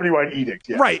as a company wide edict.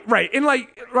 Yeah. Right. And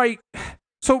right.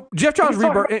 So Jeff Johns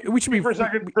rebirth. We should be for a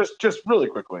second, just really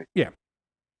quickly. Yeah.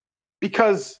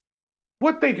 Because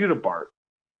what they do to Bart.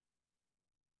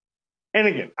 And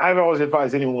again, I've always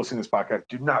advised anyone listening to this podcast,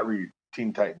 do not read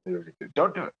Teen Titans.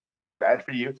 Don't do it. Bad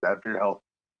for you. It's bad for your health.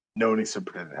 No one needs to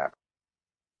pretend it happened.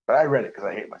 But I read it because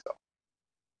I hate myself.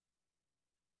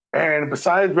 And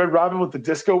besides Red Robin with the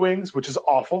disco wings, which is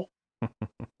awful,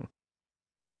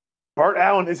 Bart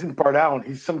Allen isn't Bart Allen.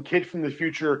 He's some kid from the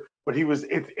future, but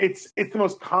it's the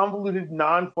most convoluted,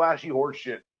 non-flashy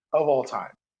horseshit of all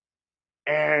time.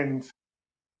 And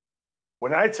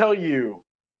when I tell you,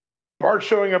 Bart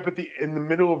showing up in the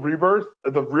middle of Rebirth,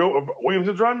 the real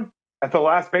Williamson's run, at the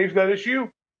last page of that issue,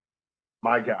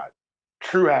 my God,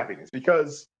 true happiness.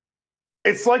 Because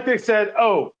it's like they said,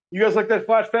 oh, you guys like that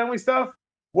Flash family stuff?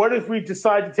 What if we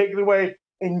decide to take it away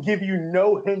and give you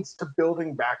no hints to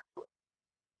building back to it?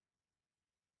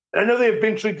 And I know they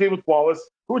eventually did with Wallace.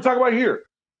 Who we talk about here?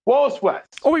 Wallace West.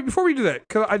 Oh wait, before we do that,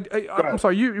 because I'm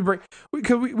sorry, you bring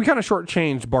because we kind of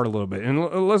shortchanged Bart a little bit, and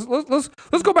let's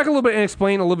go back a little bit and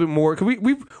explain a little bit more because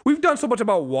we've done so much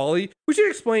about Wally. We should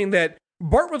explain that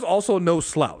Bart was also no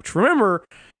slouch. Remember,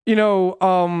 you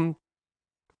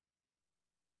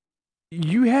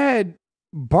had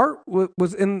Bart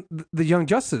was in the Young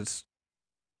Justice,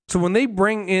 so when they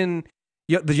bring in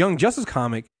the Young Justice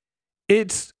comic,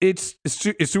 it's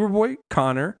Superboy,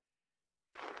 Connor,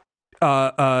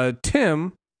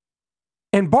 Tim,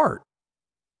 and Bart.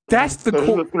 That's the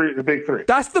big three.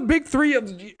 That's the big three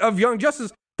of Young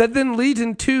Justice that then leads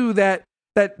into that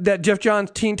Jeff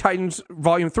Johns Teen Titans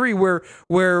Volume 3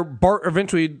 where Bart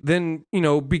eventually then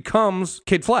becomes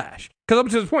Kid Flash, because up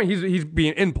to this point he's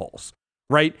being Impulse,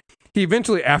 right? He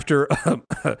eventually, after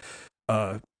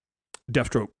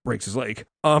Deathstroke breaks his leg,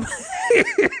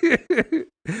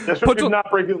 Deathstroke did not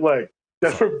break his leg.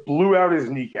 Deathstroke blew out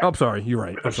his kneecap. I'm sorry, you're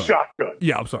right. I'm sorry. Shotgun.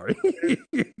 Yeah, I'm sorry.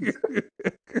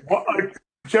 Well,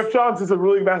 Jeff Johns does a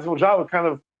really masterful job of kind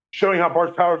of showing how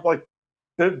Bart's powers,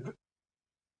 the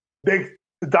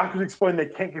doctors explain they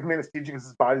can't give him anesthesia because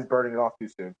his body's burning it off too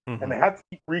soon, mm-hmm. and they have to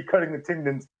keep recutting the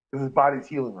tendons because his body's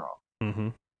healing wrong. Mm-hmm.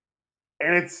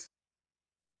 And it's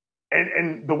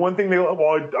and the one thing they let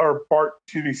Wally or Bart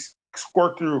to be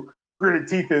squirt through gritted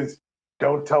teeth is,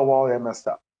 don't tell Wally I messed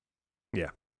up.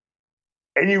 Yeah.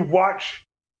 And you watch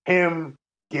him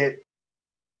get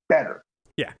better.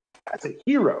 Yeah. As a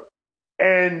hero.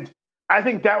 And I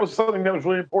think that was something that was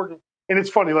really important. And it's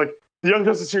funny, the Young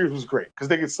Justice series was great because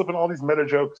they could slip in all these meta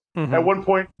jokes. Mm-hmm. At one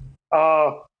point,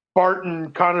 Bart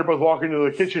and Connor both walk into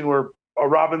the kitchen where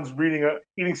Robin's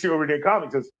eating cereal every day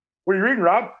comic. Says, "What are you reading,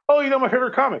 Rob?" "Oh, my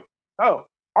favorite comic." "Oh,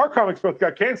 our comics both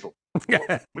got canceled."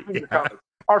 Yeah. Your comics.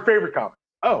 Our favorite comic.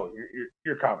 "Oh,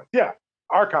 your comics." "Yeah,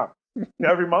 our comics."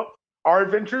 Every month, our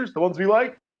adventures, the ones we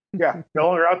like, yeah, no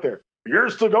longer out there. But you're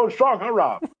still going strong, huh,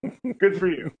 Rob? Good for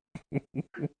you.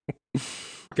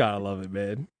 Gotta love it,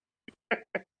 man.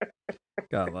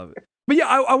 Gotta love it. But yeah,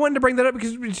 I wanted to bring that up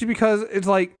because it's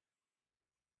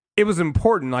it was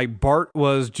important. Bart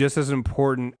was just as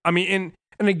important. I mean,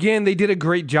 and again, they did a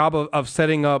great job of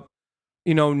setting up,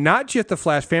 not just the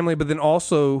Flash family, but then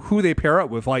also who they pair up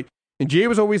with. And Jay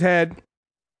was always had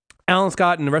Alan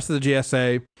Scott and the rest of the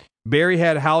JSA. Barry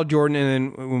had Hal Jordan,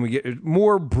 and then when we get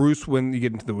more Bruce when you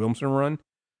get into the Williamson run.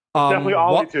 Definitely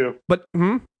Ollie too. But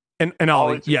and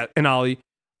Ollie, too. yeah, and Ollie.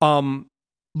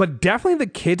 But definitely the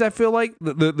kids, I feel like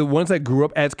the ones that grew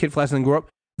up as Kid Flash and grew up,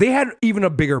 they had even a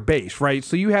bigger base, right?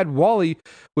 So you had Wally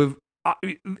with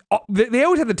they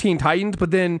always had the Teen Titans,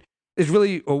 but then it's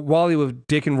really Wally with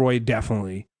Dick and Roy,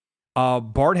 definitely.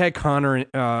 Bart had Connor,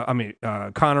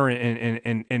 Connor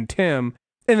and Tim,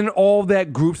 and then all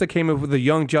that groups that came up with the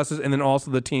Young Justice, and then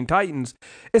also the Teen Titans.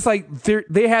 It's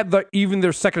they had even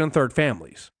their second and third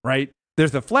families, right?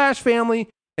 There's the Flash family,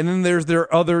 and then there's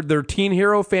their teen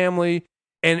hero family,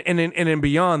 and then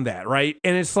beyond that, right?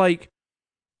 And it's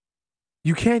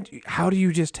you can't. How do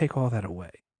you just take all that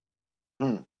away?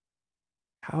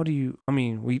 How do you? I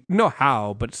mean, we know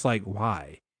how, but it's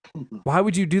why? Why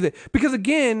would you do that? Because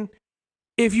again,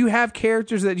 if you have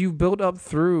characters that you've built up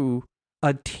through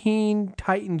a Teen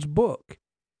Titans book,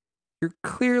 you're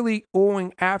clearly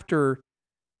going after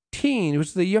teens, which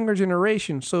is the younger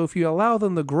generation. So if you allow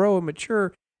them to grow and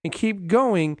mature and keep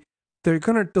going,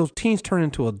 those teens turn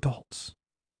into adults.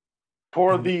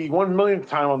 For the 1 millionth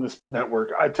time on this network,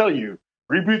 I tell you,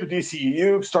 reboot the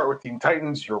DCEU, start with Teen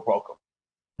Titans, you're welcome.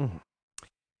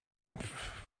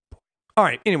 All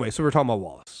right, anyway, so we're talking about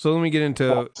Wallace. So let me get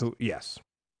into, yes.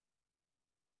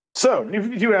 So, New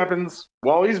 52 happens,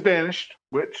 Wally's vanished,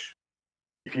 which,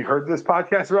 if you heard this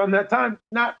podcast around that time,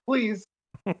 not please.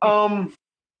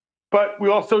 But we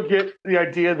also get the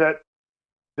idea that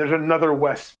there's another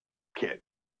West kid.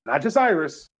 Not just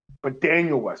Iris, but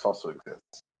Daniel West also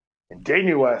exists. And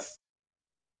Daniel West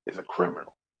is a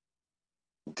criminal.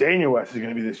 Daniel West is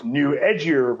going to be this new,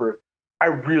 edgier, I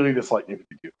really dislike New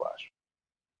 52 Flash.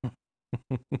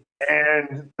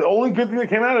 And the only good thing that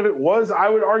came out of it was, I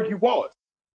would argue, Wallace.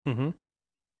 Mm-hmm.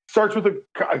 Starts with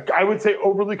I would say,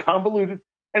 overly convoluted.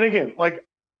 And again,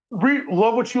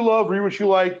 love what you love, read what you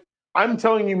like. I'm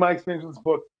telling you, my experience with this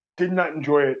book, did not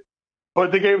enjoy it,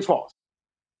 but they gave us Wallace.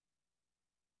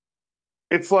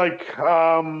 It's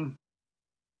the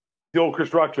old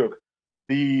Chris Rock joke,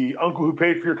 the uncle who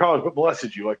paid for your college but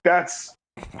molested you. That's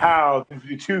how the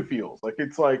 52 feels.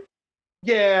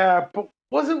 Yeah, but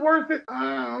was it worth it?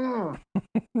 Was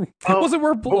it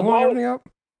worth blowing everything up?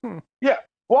 Yeah.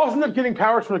 Wallace ended up getting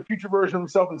powers from a future version of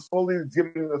himself and slowly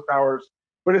giving him those powers,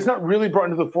 but it's not really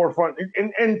brought into the forefront.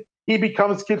 And he he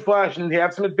becomes Kid Flash and they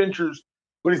have some adventures,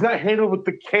 but he's not handled with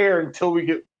the care until we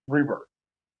get Rebirth.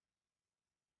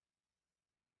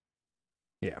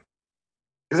 Yeah.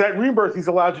 Because at Rebirth, he's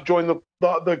allowed to join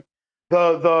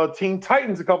the Teen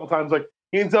Titans a couple times. Like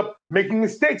he ends up making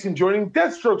mistakes and joining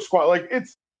Deathstroke Squad. Like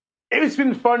it's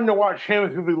been fun to watch him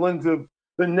through the lens of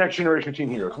the next generation of teen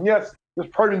heroes. And yes,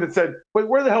 there's part of me that said, wait,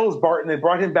 where the hell is Bart? And they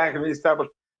brought him back and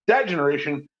reestablished that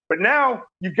generation. But now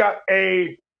you've got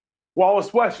a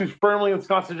Wallace West who's firmly in this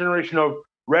constant generation of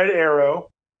Red Arrow,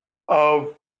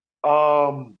 of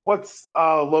what's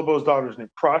Lobo's daughter's name?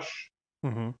 Crush.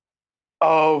 Mm-hmm.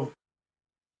 Of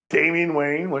Damian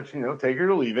Wayne, which, take it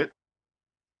or leave it.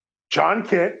 John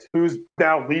Kent, who's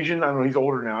now Legion. I don't know, he's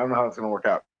older now. I don't know how that's going to work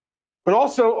out. But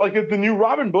also, like the new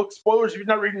Robin book, spoilers if you're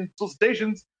not reading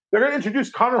solicitations, they're going to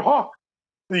introduce Connor Hawke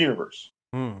to the universe.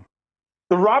 Mm.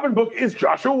 The Robin book is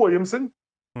Joshua Williamson,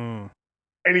 and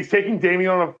he's taking Damian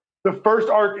on the first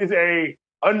arc is a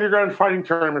underground fighting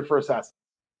tournament for assassins.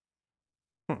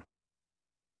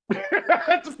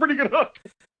 That's a pretty good hook.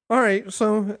 All right,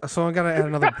 so I got to add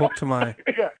another book to my...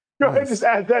 Yeah. Go ahead and just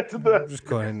add that to the... Just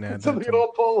go ahead and add to that the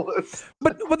old poll list.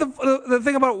 But the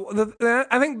thing about...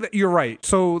 I think that you're right.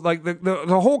 So, like,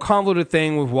 the whole convoluted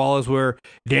thing with Wallace where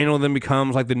Daniel then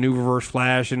becomes, like, the new Reverse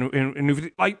Flash and new...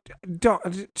 Like, you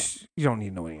don't need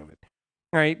to know any of it.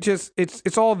 All right? Just,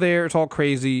 it's all there. It's all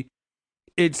crazy.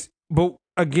 But,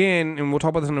 again, and we'll talk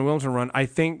about this in the Williamson run, I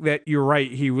think that you're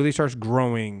right. He really starts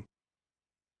growing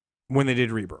when they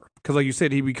did Rebirth. Because, like you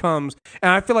said, he becomes...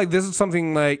 And I feel like this is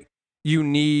something, like, you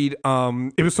need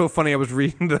it was so funny. I was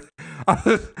reading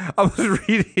I was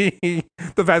reading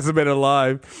The Fastest Man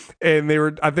Alive, and they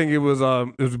were, I think it was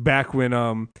back when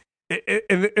in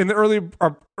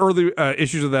the early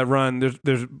issues of that run,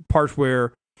 there's parts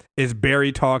where it's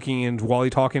Barry talking and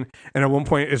Wally talking, and at one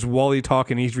point it's Wally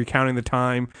talking, he's recounting the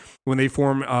time when they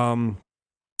formed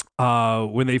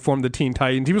the Teen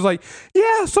Titans. He was like,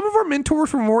 yeah, some of our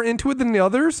mentors were more into it than the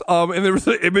others. And there was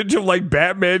an image of like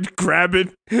Batman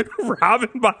grabbing Robin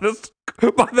by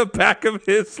the back of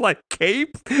his like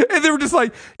cape. And they were just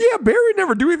like, yeah, Barry would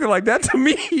never do anything like that to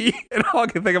me. And all I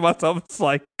can think of myself is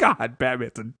like, God,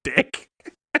 Batman's a dick.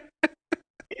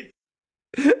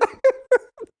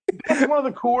 That's one of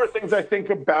the cooler things I think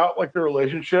about like the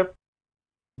relationship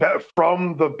that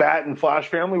from the Bat and Flash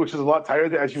family, which is a lot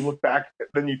tighter as you look back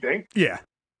than you think. Yeah.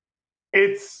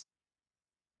 It's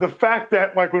the fact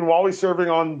that like when Wally's serving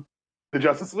on the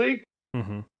Justice League,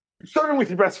 you're serving with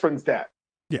your best friend's dad.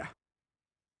 Yeah.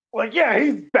 Like, yeah,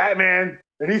 he's Batman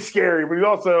and he's scary, but he's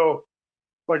also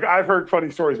like, I've heard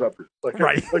funny stories about Bruce. Like,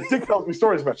 right. Like Dick tells me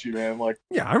stories about you, man. Like,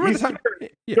 yeah, I remember the time.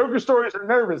 Yeah. Joker stories are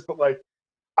nervous, but like,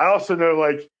 I also know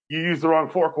like you used the wrong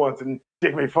fork once and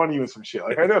Dick made fun of you and some shit.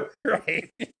 Like, I know. Right.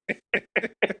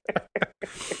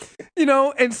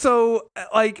 And so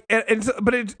like,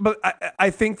 but I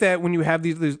think that when you have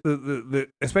these the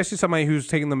especially somebody who's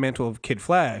taking the mantle of Kid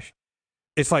Flash,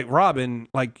 it's like Robin,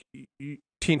 like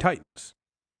Teen Titans,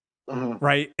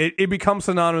 right? It becomes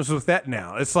synonymous with that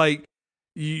now. It's like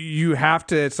you have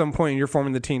to at some point you're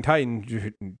forming the Teen Titans.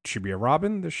 You should be a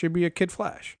Robin. There should be a Kid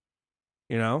Flash.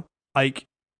 Like.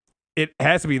 It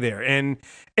has to be there, and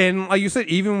like you said,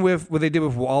 even with what they did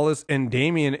with Wallace and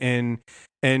Damian, and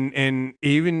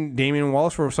even Damian and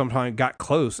Wallace for some time got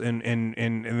close, and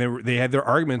they had their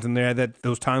arguments, and they had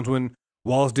those times when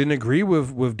Wallace didn't agree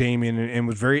with Damian and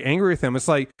was very angry with him. It's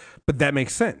like, but that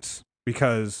makes sense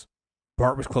because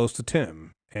Bart was close to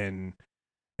Tim, and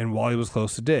Wally was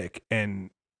close to Dick, and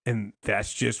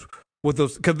that's just what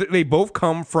those, because they both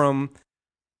come from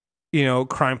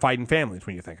crime fighting families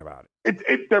when you think about it.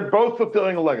 They're both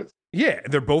fulfilling a legacy. Yeah,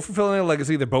 they're both fulfilling a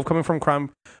legacy. They're both coming from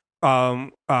crime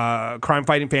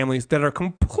fighting families that are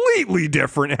completely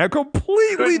different, have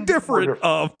completely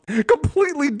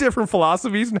different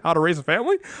philosophies and how to raise a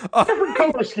family. Different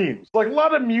color schemes, like a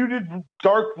lot of muted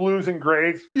dark blues and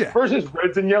grays versus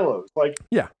reds and yellows. Like,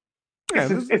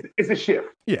 it's a shift.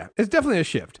 Yeah, it's definitely a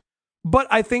shift. But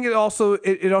I think it also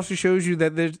shows you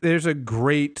that there's a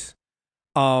great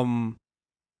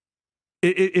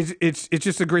It's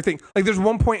just a great thing. Like there's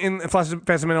one point in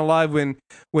Fastest Man Alive when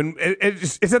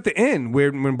it's at the end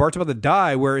when Bart's about to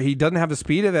die, where he doesn't have the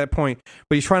speed at that point,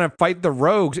 but he's trying to fight the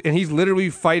rogues, and he's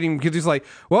literally fighting because he's like,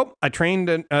 well, I trained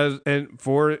in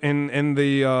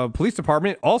the police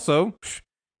department. Also,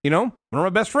 one of my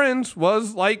best friends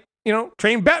was like,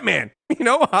 trained Batman.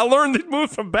 I learned these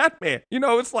moves from Batman.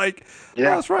 It's like, oh,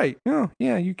 that's right.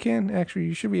 Yeah, you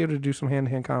should be able to do some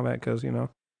hand-to-hand combat because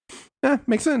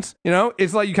makes sense.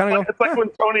 It's like you kind of go. It's like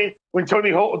when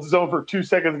Tony holds his own for 2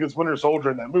 seconds against Winter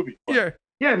Soldier in that movie. Like,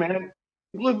 yeah, man.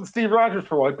 lived with Steve Rogers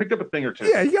for a while. I picked up a thing or two.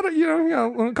 Yeah, you gotta,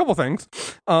 a couple things.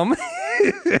 And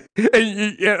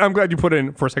I'm glad you put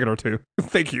in for a second or two.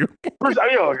 Thank you. First, I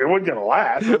mean, like, it wasn't gonna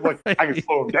last. It was like I can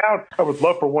slow him down. I would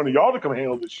love for one of y'all to come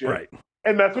handle this shit. Right.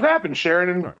 And that's what happened.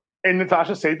 Sharon and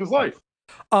Natasha saved his life.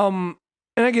 And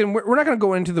again, we're not gonna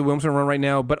go into the Williamson run right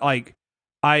now, but like,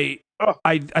 I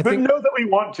but think know that we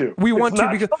want to. We want to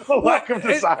because lack of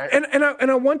desire. And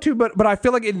I want to, but I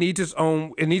feel like it needs its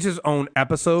own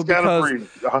episode because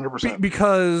 100%.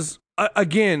 Because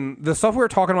again, the stuff we're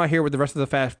talking about here with the rest of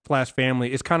the Flash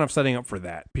family is kind of setting up for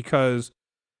that, because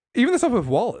even the stuff with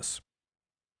Wallace,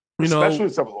 especially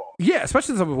the stuff with Wallace. Yeah,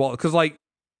 especially the stuff with Wallace, because like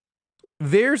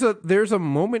there's a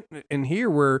moment in here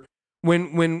where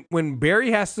when Barry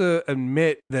has to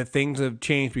admit that things have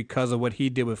changed because of what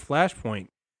he did with Flashpoint,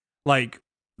 like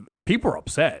people are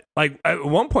upset. Like at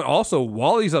one point, also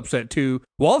Wally's upset too.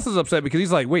 Wallace is upset because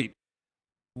he's like, "Wait,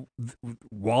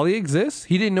 Wally exists?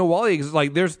 He didn't know Wally exists."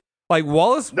 Like there's like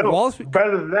Wallace. No, Wallace.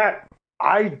 Better than that,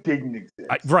 I didn't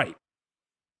exist. Right.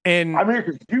 And I'm here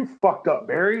because you fucked up,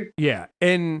 Barry. Yeah,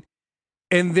 and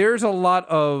there's a lot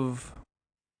of.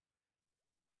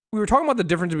 We were talking about the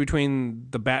difference between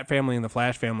the Bat family and the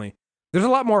Flash family. There's a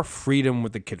lot more freedom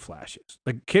with the Kid Flashes.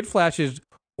 The Kid Flashes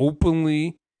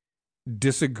openly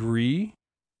disagree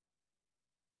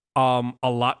a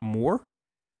lot more,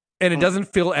 and it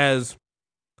doesn't feel as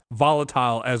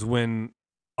volatile as when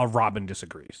a Robin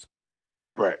disagrees.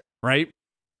 Right.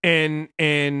 And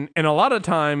a lot of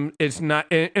time it's not,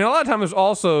 and a lot of times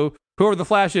also whoever the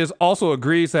Flash is also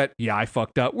agrees that I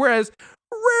fucked up. Whereas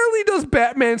rarely does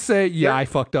Batman say I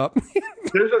fucked up.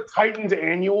 There's a Titans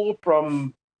annual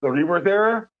from the Rebirth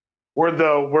era where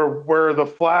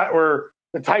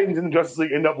the Titans and the Justice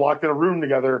League end up locked in a room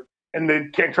together and they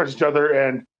can't trust each other,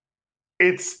 and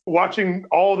it's watching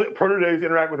all the proto-days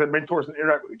interact with their mentors and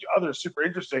interact with each other is super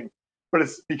interesting. But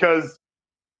it's because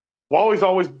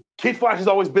Kid Flash has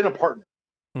always been a partner.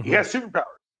 Mm-hmm. He has superpowers.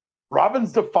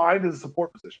 Robin's defined as a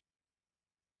support position.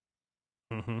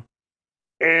 Mm-hmm.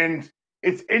 And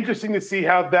it's interesting to see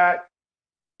how that,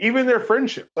 even their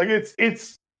friendship, like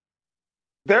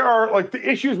there are like the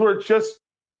issues where it's just,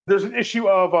 there's an issue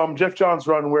of Jeff Johns'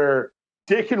 run where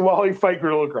Dick and Wally fight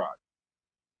Gorilla Grodd.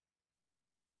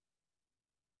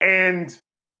 And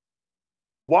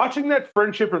watching that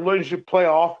friendship and relationship play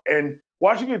off and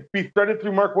watching it be threaded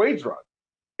through Mark Waid's run,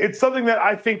 it's something that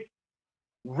I think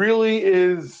really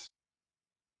is,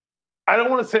 I don't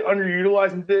want to say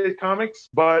underutilized in today's comics,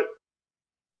 but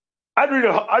I'd read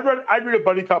a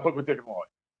buddy cop book with Dick and Wally.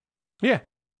 Yeah.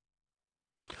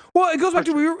 Well, it goes back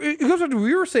to what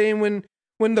we were saying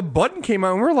when the button came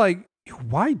out, and we're like,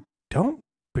 why don't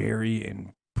Barry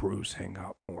and Bruce hang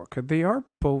out more? Because they are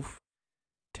both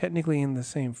technically in the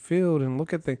same field, and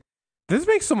look at this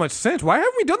makes so much sense. Why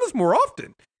haven't we done this more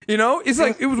often? It's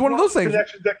like it was one of those things.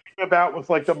 Connections that came about with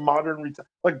like the modern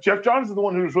like Jeff Johns is the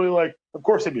one who was really like, of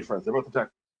course they'd be friends. They're both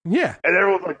detectives. Yeah, and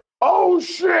everyone's like, oh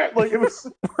shit! Like it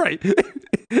was right.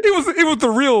 It was the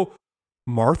real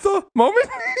Martha moment.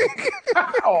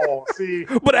 Oh, see,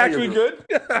 but actually good.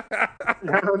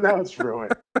 now it's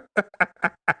ruined.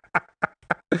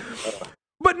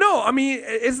 But no, I mean,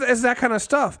 it's that kind of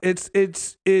stuff. It's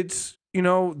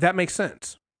that makes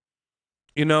sense.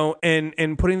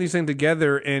 And putting these things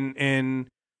together and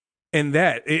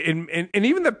that and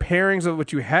even the pairings of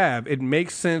what you have, it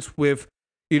makes sense with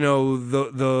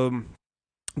the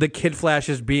Kid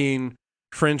Flashes being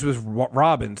friends with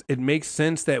Robins. It makes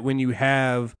sense that when you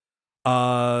have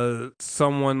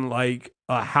someone like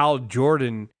Hal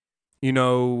Jordan,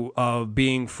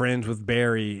 being friends with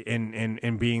Barry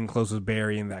and being close with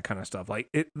Barry and that kind of stuff. Like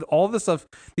all this stuff,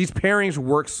 these pairings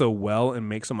work so well and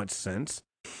make so much sense,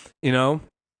 and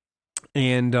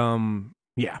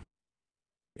yeah.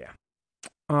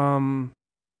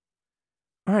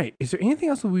 All right. Is there anything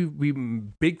else that we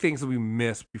big things that we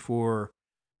missed before?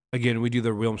 Again, we do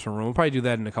the Williamson run. We'll probably do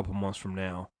that in a couple months from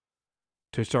now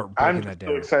to start breaking that down.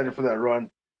 I'm so excited for that run.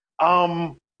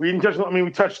 We didn't touch.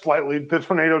 We touched slightly. The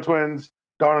Tornado twins,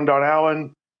 Dawn and Dawn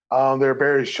Allen. They're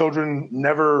Barry's children.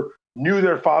 Never knew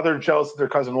their father. Jealous of their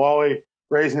cousin Wally.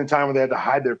 Raised in a time when they had to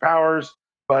hide their powers.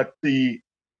 But the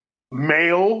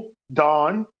male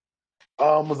Dawn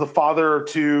was the father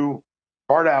to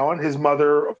Bart Allen. His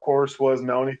mother, of course, was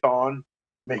Melanie Thawne,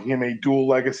 making him a dual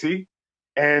legacy.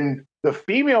 And the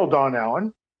female Dawn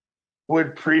Allen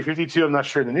would pre-52, I'm not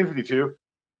sure in the new 52,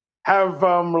 have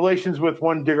relations with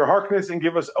one Digger Harkness and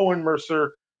give us Owen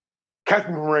Mercer,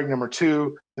 Captain Boomerang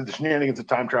 #2, the shenanigans of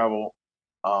time travel.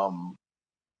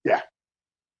 Yeah.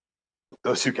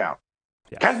 Those two count.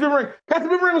 Yes. Captain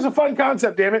Boomerang was a fun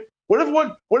concept, damn it.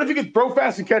 What if you could throw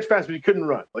fast and catch fast, but you couldn't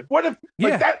run? Like what if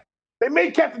like that? They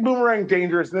made Captain Boomerang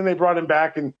dangerous, and then they brought him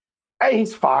back, and hey,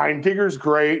 he's fine. Digger's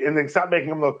great, and they stopped making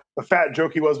him the fat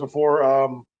joke he was before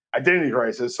Identity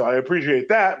Crisis. So I appreciate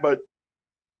that, but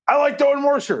I like Owen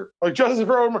Mercer, like Justice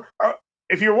for Owen.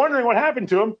 If you're wondering what happened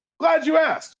to him, glad you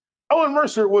asked. Owen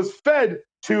Mercer was fed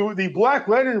to the Black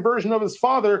Lantern version of his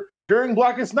father during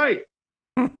Blackest Night.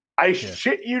 I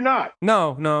shit you not.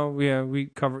 No, yeah, we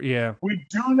cover, yeah. We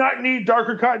do not need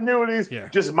darker continuities. Yeah.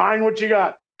 Just mind what you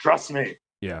got. Trust me.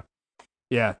 Yeah.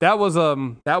 Yeah, that was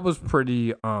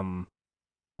pretty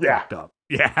fucked up.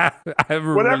 Yeah.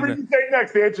 Whatever you say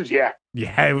next, the answer is yeah.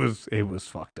 Yeah, it was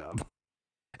fucked up.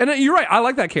 And you're right. I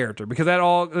like that character because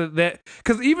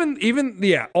because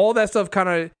even all that stuff kind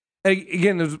of,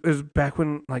 again, it was back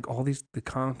when like all the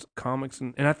comics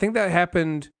and I think that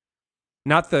happened,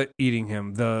 not the eating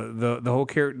him, the whole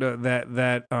character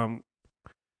that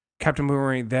Captain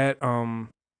Boomerang that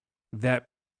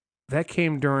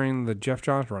came during the Jeff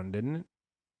Johns run, didn't it?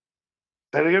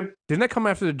 Say it again. Didn't that come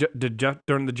after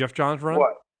during the Jeff Johns run?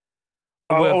 What?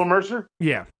 Owen Mercer?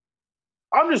 Yeah.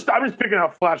 I'm just picking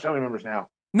out Flash family members now.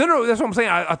 No, that's what I'm saying.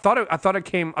 I thought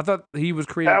he was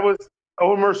created. That was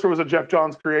Owen Mercer was a Jeff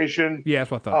Johns creation. Yeah,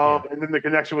 that's what I thought. And then the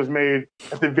connection was made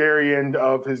at the very end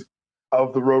of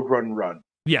the Rogue run.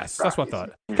 Yes, that's what I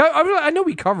thought. I know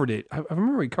we covered it. I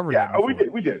remember we covered it. Yeah,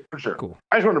 we did for sure. Cool.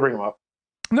 I just wanted to bring him up.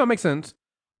 No, it makes sense.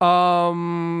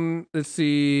 Let's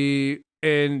see.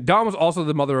 And Dawn was also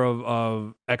the mother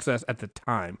of XS at the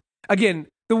time. Again,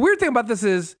 the weird thing about this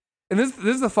is, and this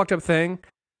is the fucked up thing,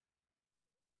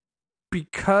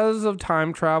 because of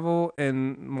time travel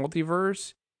and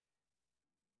multiverse,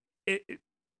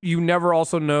 you never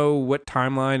also know what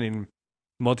timeline and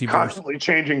multiverse. Constantly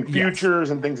changing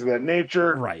futures and things of that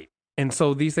nature. Right. And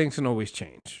so these things can always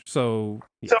change. So,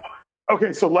 yeah.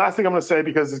 So last thing I'm going to say,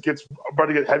 because it gets about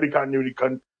to get heavy continuity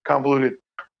convoluted.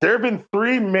 There have been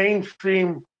 3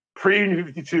 mainstream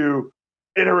pre-52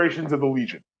 iterations of the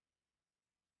Legion.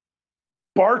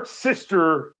 Bart's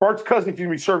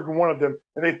cousin, served in one of them,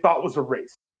 and they thought was a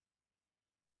race.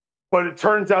 But it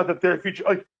turns out that their future,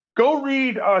 like, go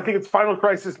read, I think it's Final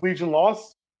Crisis Legion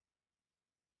Lost,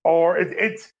 or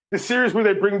it's the series where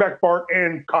they bring back Bart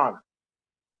and Connor.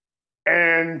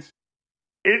 And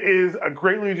it is a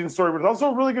great Legion story, but it's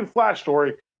also a really good Flash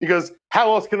story, because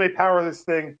how else can they power this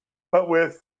thing but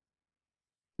with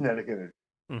kinetic energy?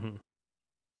 Mm-hmm.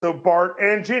 So Bart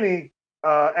and Ginny,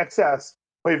 XS,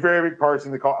 play very big parts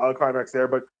in the climax there,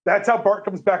 but that's how Bart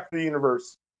comes back to the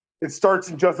universe. It starts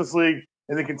in Justice League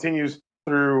and then continues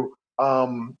through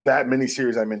that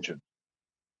miniseries I mentioned.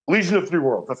 Legion of Three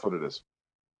Worlds, that's what it is.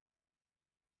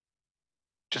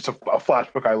 Just a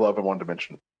Flash book I love and wanted to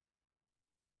mention.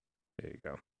 There you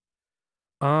go.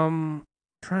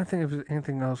 Trying to think if there's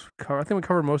anything else. I think we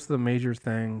covered most of the major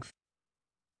things.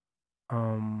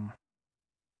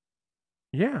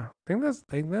 Yeah, I think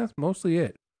that's mostly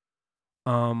it.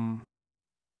 And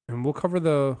we'll cover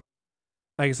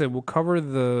like I said, we'll cover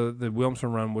the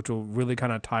Williamson run, which will really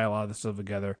kind of tie a lot of this stuff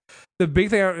together. The big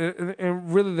thing,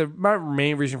 and really my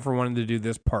main reason for wanting to do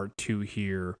this part 2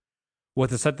 here was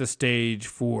to set the stage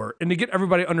for, and to get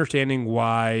everybody understanding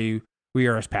why we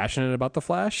are as passionate about the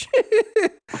Flash.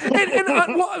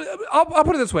 I'll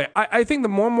put it this way. I think the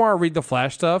more and more I read the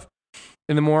Flash stuff,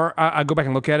 and the more I go back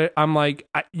and look at it, I'm like,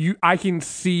 I can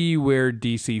see where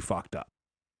DC fucked up.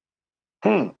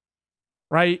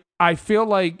 Right? I feel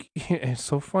like it's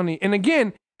so funny. And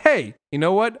again, hey, you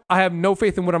know what? I have no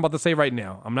faith in what I'm about to say right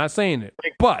now. I'm not saying it.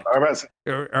 But, all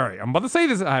right, I'm about to say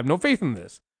this. I have no faith in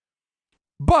this.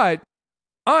 But,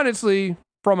 honestly,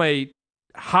 from a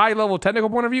high-level technical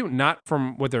point of view, not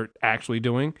from what they're actually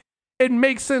doing, it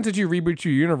makes sense that you reboot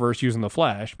your universe using the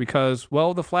Flash because,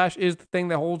 well, the Flash is the thing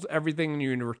that holds everything in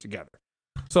your universe together.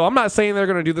 So I'm not saying they're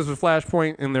going to do this with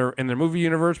Flashpoint in their movie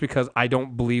universe because I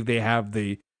don't believe they have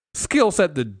the skill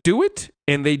set to do it,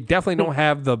 and they definitely don't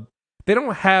have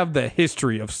the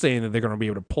history of saying that they're going to be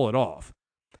able to pull it off.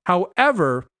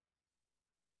 However,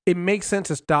 it makes sense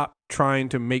to stop trying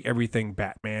to make everything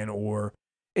Batman, or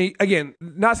again,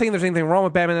 not saying there's anything wrong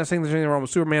with Batman, not saying there's anything wrong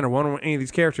with Superman or Wonder Woman, any of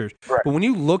these characters. Right. But when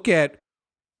you look at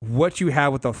what you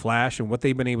have with the Flash and what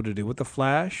they've been able to do with the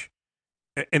Flash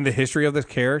and the history of this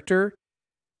character,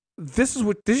 this is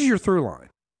your through line.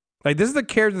 Like, this is the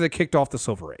character that kicked off the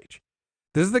Silver Age.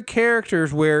 This is the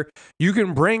characters where you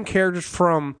can bring characters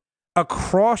from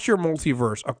across your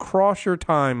multiverse, across your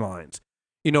timelines,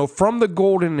 from the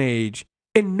Golden Age,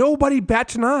 and nobody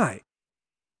bats an eye.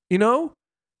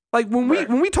 Like when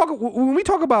we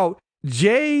talk about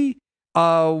Jay,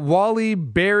 Wally,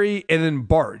 Barry, and then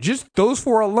Bart, just those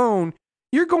 4 alone,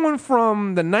 you're going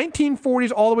from the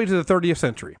 1940s all the way to the 30th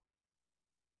century.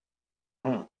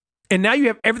 And now you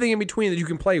have everything in between that you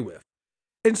can play with.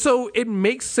 And so it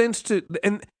makes sense to,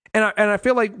 and I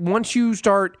feel like once you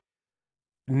start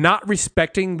not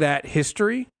respecting that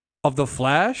history of the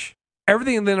Flash,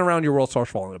 everything then around your world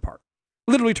starts falling apart.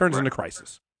 Literally turns into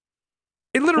Crisis.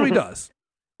 It literally does,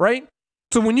 right?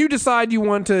 So when you decide you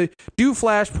want to do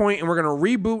Flashpoint and we're going to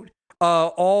reboot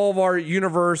all of our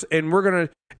universe and and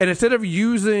instead of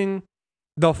using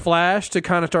the Flash to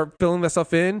kind of start filling that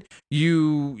stuff in,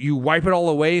 you wipe it all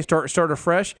away and start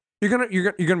afresh, you're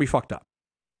gonna be fucked up.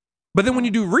 But then when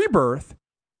you do Rebirth,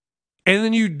 and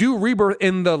then you do Rebirth,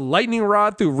 and the lightning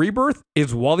rod through Rebirth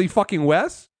is Wally fucking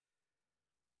West,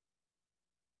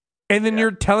 and then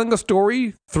you're telling a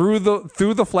story through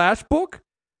the Flash book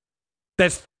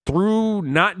that's through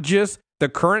not just the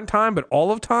current time but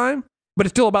all of time, but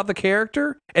it's still about the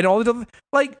character and all the other,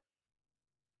 like,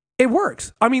 it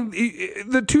works. I mean,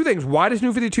 the two things: why does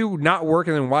New 52 not work,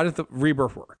 and then why does the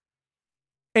Rebirth work?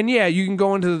 And yeah, you can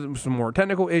go into some more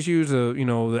technical issues,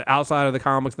 the outside of the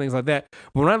comics, things like that.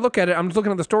 But when I look at it, I'm just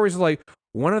looking at the stories. Like,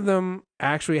 one of them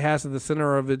actually has at the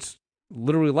center of its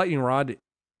literally lightning rod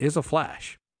is a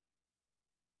Flash.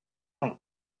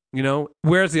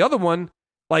 Whereas the other one,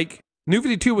 like, New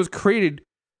 52 was created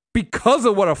because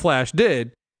of what a Flash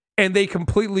did, and they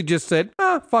completely just said,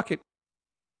 fuck it,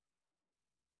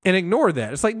 and ignored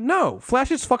that. It's like, no,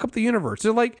 Flashes fuck up the universe.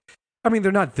 They're like, I mean,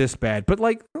 they're not this bad, but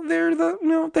like, they're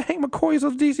the Hank McCoys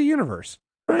of DC Universe.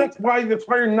 Right? That's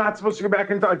why you're not supposed to go back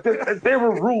and like there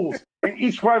were rules, and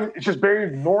each time it's just Barry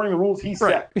ignoring the rules he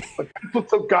set. Right. Like, that's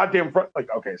so goddamn like,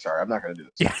 okay, sorry, I'm not going to do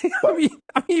this. Yeah,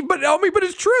 but, but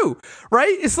it's true,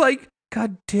 right? It's like,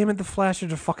 God damn it, the Flash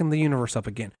are fucking the universe up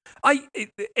again.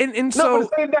 It's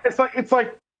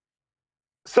like,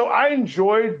 so I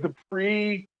enjoyed the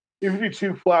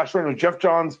pre-52 Flash run with Jeff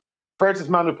Johns, Francis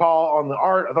Manupal on the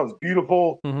art. I thought it was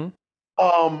beautiful.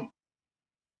 Mm-hmm.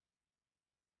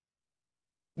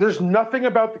 There's nothing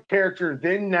about the character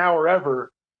then, now, or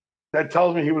ever that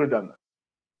tells me he would have done this.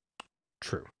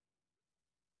 True.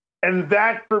 And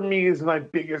that for me is not the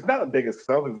biggest, because I don't think it's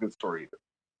a good story either.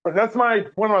 But that's one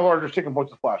of my larger sticking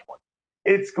points of Flashpoint.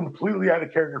 It's completely out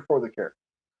of character for the character.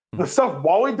 Mm-hmm. The stuff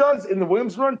Wally does in the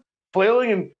Williams run,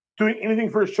 flailing and doing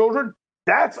anything for his children,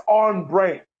 that's on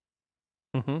brand.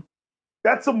 Mm-hmm.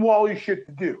 That's some Wally shit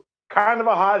to do. Kind of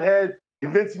a hothead,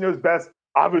 convinced he knows best,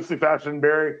 obviously faster than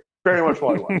Barry, very much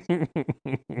Wally West.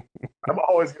 I'm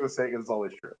always going to say it because it's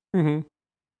always true.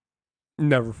 Mm-hmm.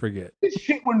 Never forget. This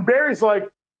shit when Barry's like,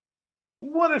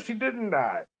 what if she didn't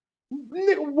die?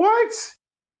 What?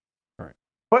 Right.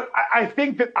 But I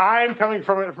think that I'm coming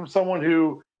from it from someone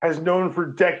who has known for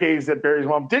decades that Barry's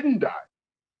mom didn't die.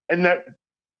 And that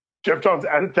Jeff Johns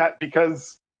added that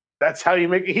because that's how you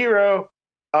make a hero.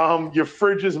 You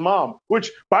fridge his mom,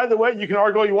 which, by the way, you can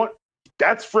argue all you want.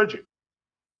 That's fridging.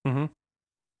 Mm-hmm.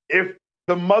 If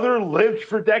the mother lived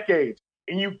for decades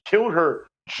and you killed her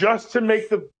just to make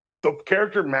the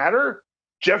character matter,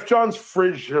 Jeff Johns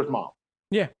fridged his mom.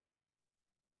 Yeah.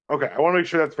 Okay, I want to make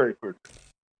sure that's very clear.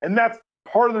 And that's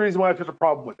part of the reason why I have such a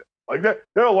problem with it. Like, there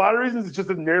are a lot of reasons. It's just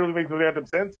that narratively makes no damn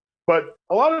sense. But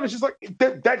a lot of it's just like,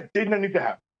 that did not need to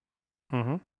happen.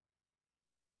 Mm-hmm.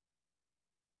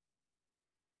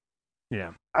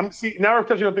 Yeah. Now we're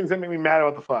touching on things that make me mad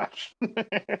about the Flash.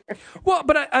 Well,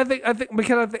 but I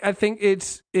think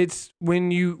it's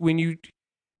when you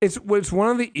it's one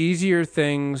of the easier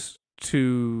things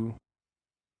to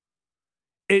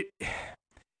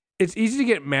it's easy to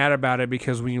get mad about it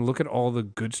because when you look at all the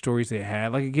good stories they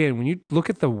had, like, again, when you look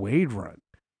at the Wade run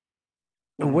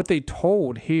and what they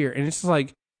told here, and it's just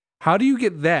like, how do you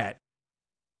get that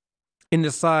and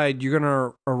decide you're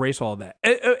gonna erase all that?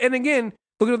 And again,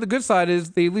 looking at the good side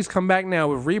is they at least come back now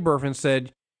with Rebirth and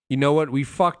said, you know what, we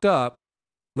fucked up.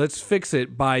 Let's fix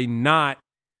it by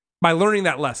learning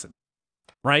that lesson,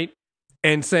 right?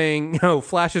 And saying, no,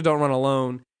 Flashes don't run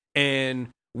alone, and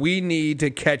we need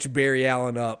to catch Barry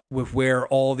Allen up with where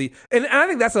all the... And I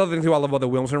think that's the other thing too I love about the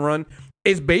Williamson run,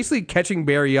 is basically catching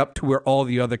Barry up to where all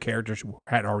the other characters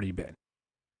had already been.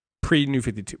 Pre-New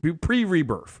 52,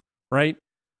 pre-Rebirth, right?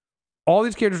 All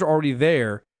these characters are already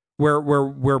there,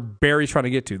 where Barry's trying to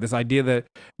get to. This idea that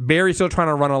Barry's still trying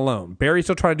to run alone. Barry's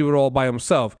still trying to do it all by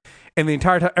himself. And the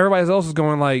entire time, everybody else is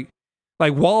going like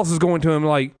Wallace is going to him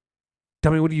like,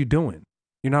 tell me, what are you doing?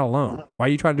 You're not alone. Why are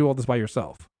you trying to do all this by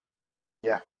yourself?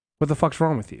 Yeah. What the fuck's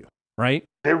wrong with you? Right?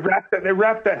 They wrap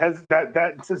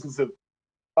that insistence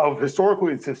of historical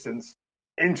insistence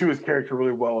into his character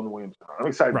really well in the Williams run. I'm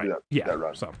excited to do that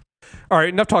run. So, all right,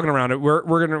 enough talking around it.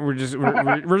 We're just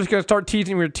gonna start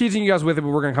teasing. We're teasing you guys with it, but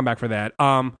we're gonna come back for that.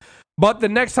 But the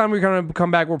next time we're going to come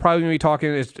back, we're probably going to be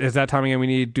talking, is that time again, we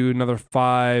need to do another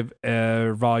 5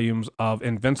 volumes of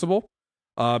Invincible,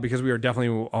 because we are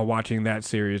definitely watching that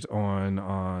series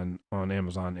on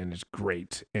Amazon, and it's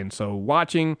great. And so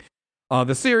watching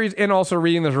the series and also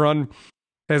reading this run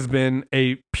has been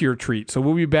a pure treat. So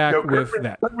we'll be back with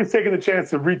that. Let me taking the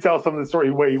chance to retell some of the story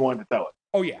the way you wanted to tell it.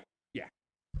 Oh, yeah.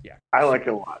 I like it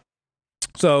a lot.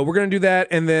 So we're going to do that,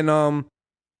 and then,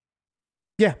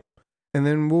 yeah. And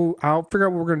then I'll figure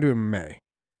out what we're going to do in May.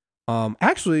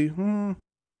 Actually,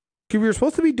 we were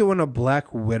supposed to be doing a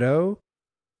Black Widow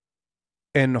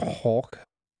and Hulk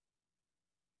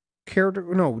character.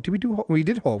 No, did we do Hulk? We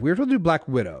did Hulk. We were supposed to do Black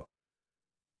Widow.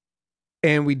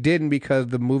 And we didn't because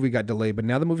the movie got delayed, but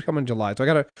now the movie's coming in July. So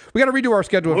we gotta redo our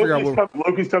schedule and figure out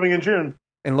Loki's coming in June.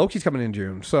 And Loki's coming in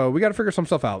June. So we gotta figure some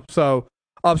stuff out. So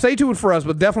stay tuned for us,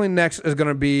 but definitely next is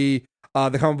gonna be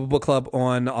the Comic Book Club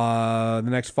on the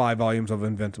next 5 volumes of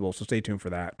Invincible. So stay tuned for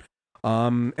that.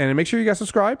 And make sure you guys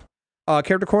subscribe.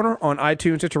 Character Corner on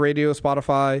iTunes, Stitcher Radio,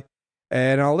 Spotify,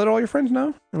 and I'll let all your friends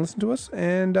know and listen to us.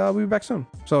 And we'll be back soon.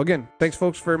 So again, thanks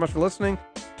folks very much for listening.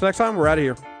 Till next time, we're out of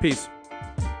here. Peace.